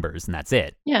the numbers and that's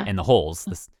it. Yeah. And the holes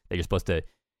that you're supposed to.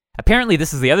 Apparently,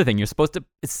 this is the other thing. You're supposed to.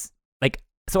 It's like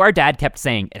so. Our dad kept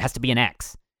saying it has to be an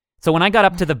X. So when I got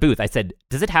up to the booth, I said,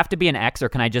 "Does it have to be an X, or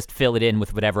can I just fill it in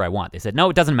with whatever I want?" They said, "No,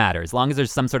 it doesn't matter as long as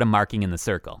there's some sort of marking in the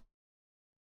circle."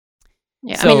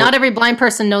 Yeah, so, I mean, not every blind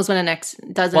person knows what an X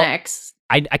does. An X.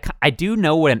 I do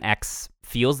know what an X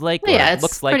feels like. Well, yeah, it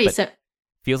looks like,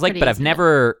 feels like. But I've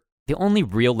never. The only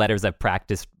real letters I've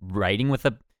practiced writing with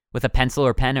a pencil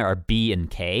or pen are B and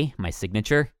K, my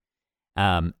signature.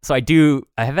 So I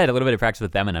have had a little bit of practice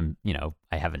with them and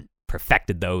I haven't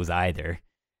perfected those either,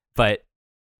 but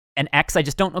an X, I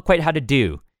just don't know quite how to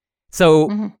do.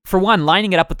 So for one,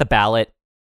 lining it up with the ballot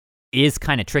is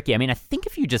kind of tricky. I mean, I think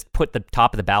if you just put the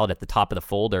top of the ballot at the top of the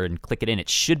folder and click it in, it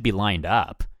should be lined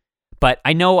up. But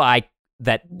I know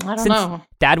since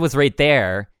Dad was right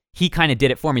there, he kind of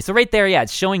did it for me. So right there, yeah,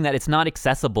 it's showing that it's not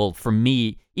accessible for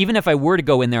me, even if I were to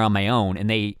go in there on my own and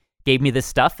they gave me this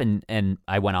stuff and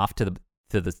I went off to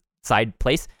the side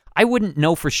place, I wouldn't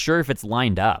know for sure if it's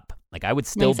lined up. Like I would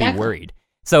still be worried.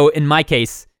 So in my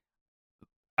case,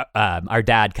 our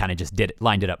dad kind of just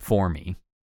lined it up for me.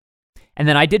 And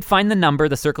then I did find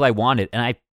the circle I wanted, and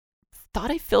I thought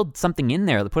I filled something in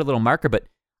there, put a little marker, but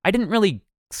I didn't really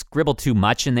scribble too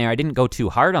much in there. I didn't go too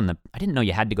hard I didn't know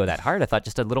you had to go that hard. I thought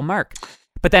just a little mark.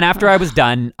 But then after I was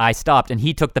done, I stopped and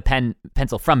he took the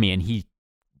pencil from me and he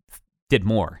did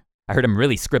more. I heard him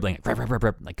really scribbling,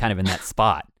 like kind of in that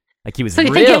spot. Like he was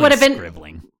really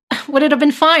scribbling. Would it have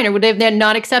been fine, or would they have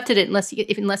not accepted it unless he did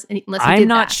that? I'm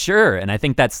not sure, and I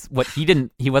think that's what he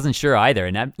didn't. He wasn't sure either.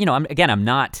 And I'm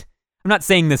not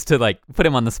saying this to like put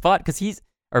him on the spot because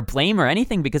or blame or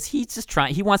anything because he's just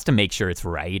trying. He wants to make sure it's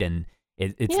right and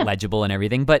it's Yeah. legible and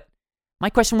everything. But my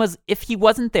question was, if he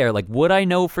wasn't there, like, would I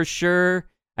know for sure?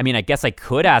 I mean, I guess I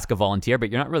could ask a volunteer,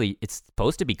 but you're not really. It's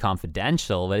supposed to be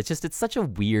confidential, but it's such a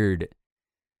weird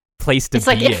place to It's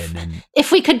like be if, in. And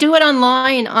if we could do it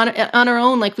online on our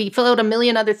own, like we fill out a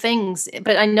million other things,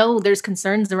 but I know there's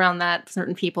concerns around that for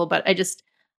certain people, but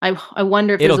I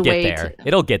wonder if it'll there's a get way there. to.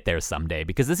 It'll get there someday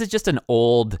because this is just an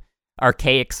old,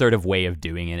 archaic sort of way of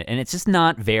doing it, and it's just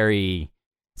not very.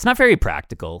 It's not very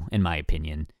practical, in my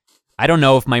opinion. I don't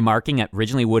know if my marking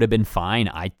originally would have been fine.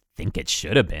 I think it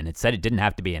should have been. It said it didn't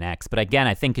have to be an X, but again,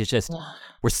 I think it's just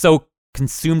we're so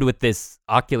consumed with this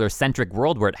ocular-centric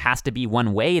world where it has to be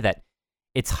one way that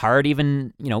it's hard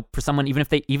even, for someone,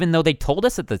 even though they told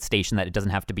us at the station that it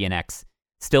doesn't have to be an X,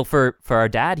 still for our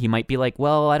dad, he might be like,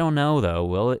 well, I don't know though.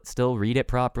 Will it still read it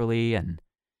properly? And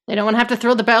They don't want to have to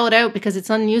throw the ballot out because it's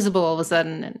unusable all of a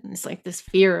sudden, and it's like this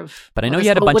fear of. But I know you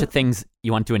had a bunch of things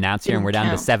you wanted to announce here, and we're down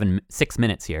to 6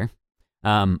 minutes here.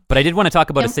 But I did want to talk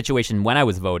about a situation when I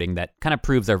was voting that kind of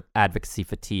proves our advocacy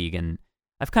fatigue, and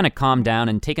I've kind of calmed down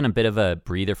and taken a bit of a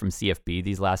breather from CFB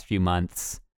these last few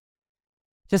months,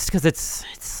 just because it's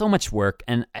so much work.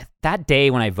 And that day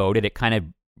when I voted, it kind of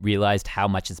realized how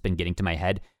much it's been getting to my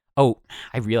head. Oh,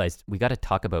 I realized we got to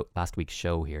talk about last week's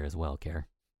show here as well, Care.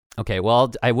 Okay,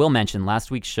 well, I will mention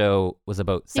last week's show was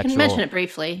about You can mention it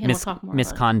briefly, and we'll talk more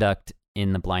misconduct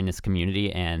in the blindness community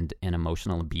and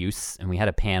emotional abuse, and we had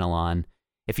a panel on.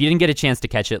 If you didn't get a chance to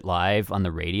catch it live on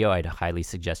the radio, I'd highly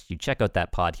suggest you check out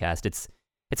that podcast.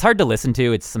 It's hard to listen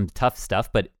to. It's some tough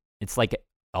stuff, but it's like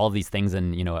all of these things.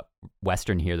 And, at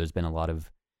Western here, there's been a lot of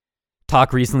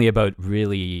talk recently about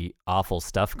really awful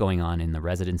stuff going on in the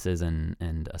residences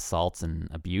and assaults and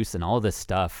abuse and all of this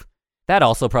stuff. That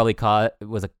also probably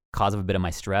was a cause of a bit of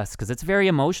my stress because it's very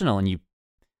emotional, and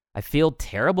I feel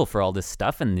terrible for all this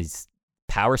stuff and these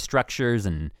power structures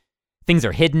and things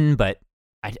are hidden, but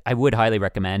I would highly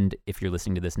recommend, if you're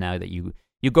listening to this now, that you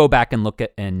go back and look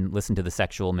at and listen to the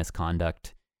sexual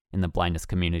misconduct in the blindness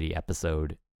community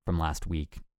episode from last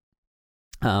week.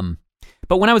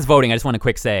 But when I was voting, I just want to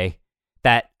quick say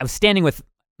that I was standing with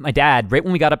my dad right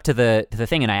when we got up to the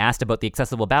thing, and I asked about the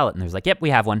accessible ballot, and there's like, yep,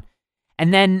 we have one.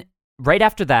 And then right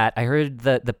after that, I heard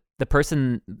the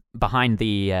person behind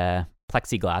the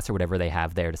plexiglass or whatever they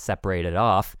have there to separate it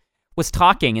off was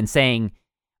talking and saying,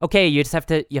 okay, you have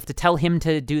to tell him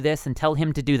to do this and tell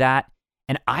him to do that.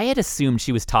 And I had assumed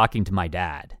she was talking to my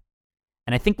dad.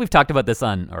 And I think we've talked about this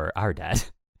on our dad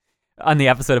on the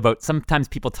episode about sometimes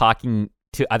people talking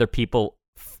to other people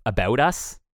about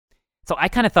us. So I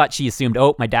kind of thought she assumed,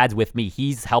 oh, my dad's with me.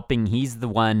 He's helping. He's the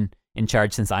one in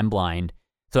charge since I'm blind.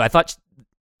 So I thought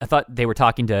they were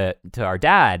talking to our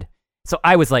dad. So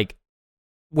I was like,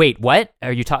 wait, what?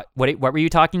 What were you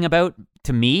talking about?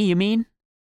 To me, you mean?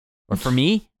 Or for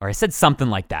me? Or I said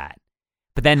something like that.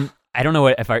 But then I don't know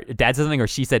if our dad said something or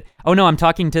she said, oh no, I'm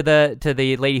talking to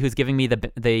the lady who's giving me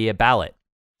the ballot.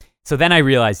 So then I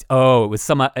realized, oh, it was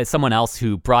someone else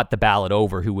who brought the ballot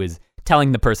over who was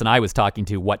telling the person I was talking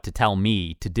to what to tell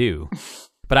me to do.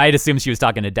 But I had assumed she was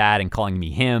talking to dad and calling me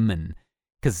him, and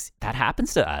because that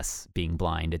happens to us being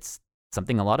blind. It's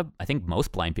something I think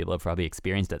most blind people have probably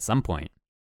experienced at some point.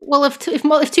 Well, if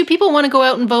two people want to go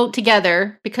out and vote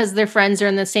together because their friends are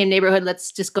in the same neighborhood,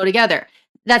 let's just go together.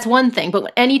 That's one thing.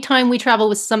 But anytime we travel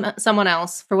with someone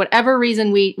else, for whatever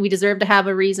reason, we deserve to have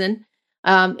a reason.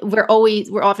 We're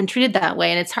often treated that way,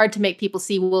 and it's hard to make people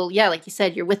see. Well, yeah, like you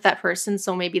said, you're with that person,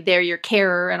 so maybe they're your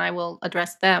carer, and I will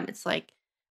address them. It's like,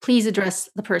 please address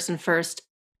the person first.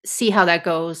 See how that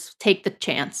goes. Take the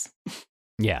chance.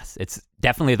 Yes, it's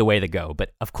definitely the way to go.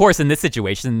 But of course, in this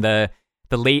situation, the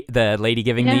lady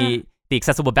giving the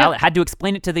accessible ballot had to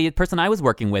explain it to the person I was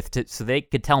working with so they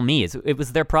could tell me. It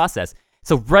was their process.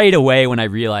 So right away when I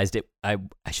realized it, I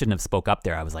shouldn't have spoke up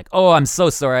there. I was like, oh, I'm so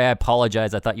sorry. I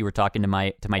apologize. I thought you were talking to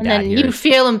my dad and then here. You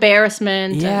feel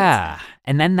embarrassment. Yeah.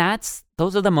 And then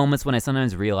those are the moments when I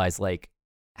sometimes realize, like,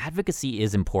 advocacy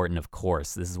is important, of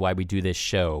course. This is why we do this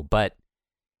show. But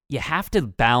you have to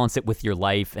balance it with your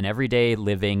life and everyday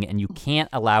living, and you can't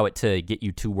allow it to get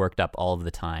you too worked up all of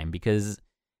the time, because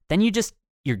then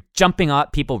you're jumping on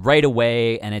people right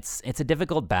away, and it's a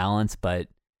difficult balance. But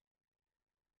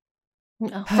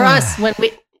for us,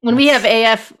 when we have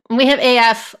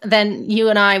AF, then you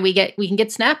and I we can get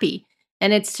snappy,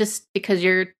 and it's just because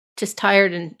you're just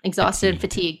tired and exhausted and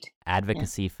fatigued.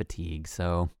 Advocacy fatigue.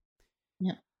 So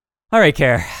yeah. All right,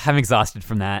 Care. I'm exhausted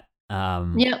from that.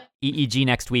 EEG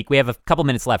next week. We have a couple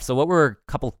minutes left. So what were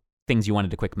a couple things you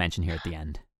wanted to quick mention here at the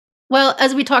end? Well,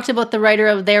 as we talked about the writer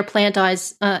of Their Plant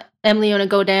Eyes, Leona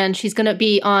Godin. She's going to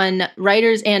be on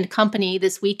Writers and Company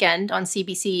this weekend on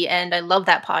CBC, and I love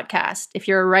that podcast. If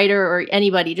you're a writer or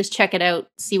anybody, just check it out,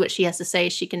 see what she has to say.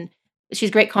 She's a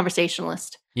great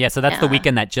conversationalist. Yeah, so that's the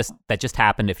weekend that just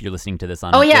happened if you're listening to this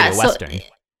on Radio Western.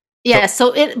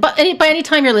 By any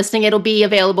time you're listening, it'll be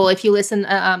available. If you listen,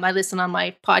 I listen on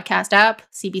my podcast app,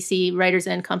 CBC Writers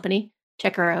and Company.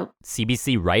 Check her out.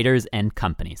 CBC Writers and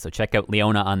Company. So check out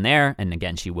Leona on there. And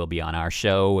again, she will be on our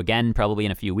show again, probably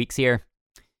in a few weeks here.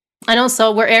 I know.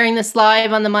 So we're airing this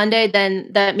live on the Monday. Then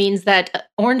that means that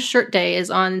Orange Shirt Day is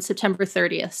on September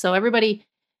 30th. So everybody,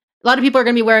 a lot of people are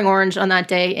going to be wearing orange on that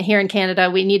day. And here in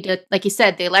Canada, we need to, like you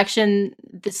said, the election,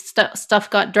 this stuff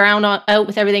got drowned out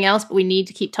with everything else, but we need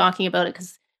to keep talking about it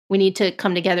because we need to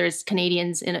come together as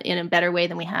Canadians in a better way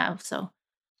than we have. So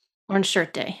Orange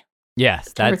Shirt Day. Yes.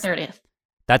 September 30th.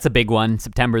 That's a big one,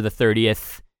 September the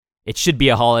 30th. It should be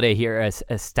a holiday here, a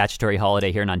statutory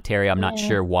holiday here in Ontario. I'm not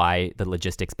sure why, the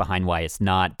logistics behind why it's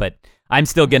not, but I'm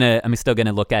still gonna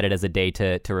look at it as a day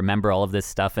to remember all of this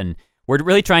stuff, and we're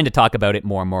really trying to talk about it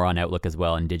more and more on Outlook as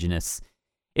well, Indigenous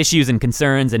issues and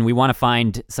concerns, and we want to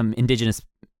find some Indigenous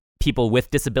people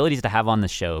with disabilities to have on the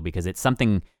show because it's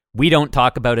something we don't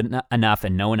talk about enough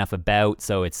and know enough about.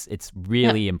 So it's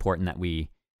really important that we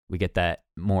get that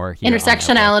more here.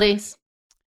 Intersectionalities.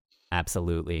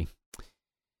 Absolutely.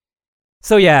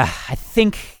 So yeah, I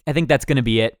think that's going to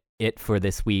be it for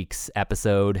this week's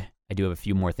episode. I do have a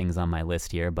few more things on my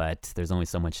list here, but there's only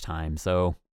so much time.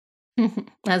 So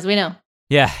as we know.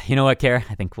 Yeah, you know what, Kara?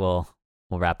 I think we'll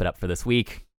wrap it up for this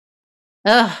week.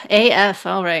 AF,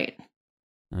 all right.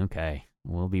 Okay.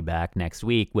 We'll be back next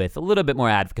week with a little bit more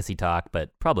advocacy talk, but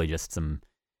probably just some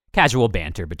casual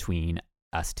banter between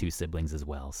us two siblings as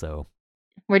well. So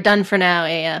we're done for now,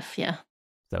 AF, yeah.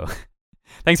 So,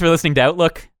 thanks for listening to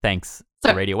Outlook. Thanks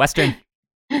to Radio Western.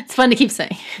 It's fun to keep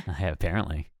saying.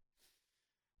 Apparently.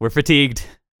 We're fatigued,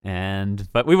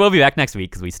 but we will be back next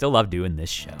week because we still love doing this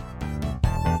show.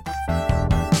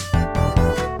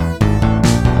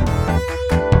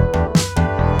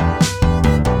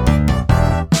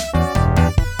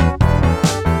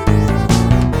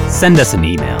 Send us an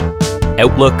email,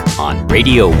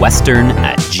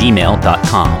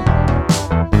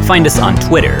 outlookonradiowestern@gmail.com. Find us on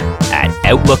Twitter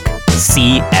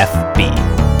 @OutlookCFB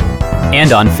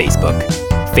and on Facebook,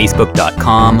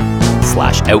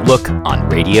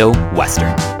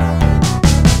 facebook.com/OutlookOnRadioWestern.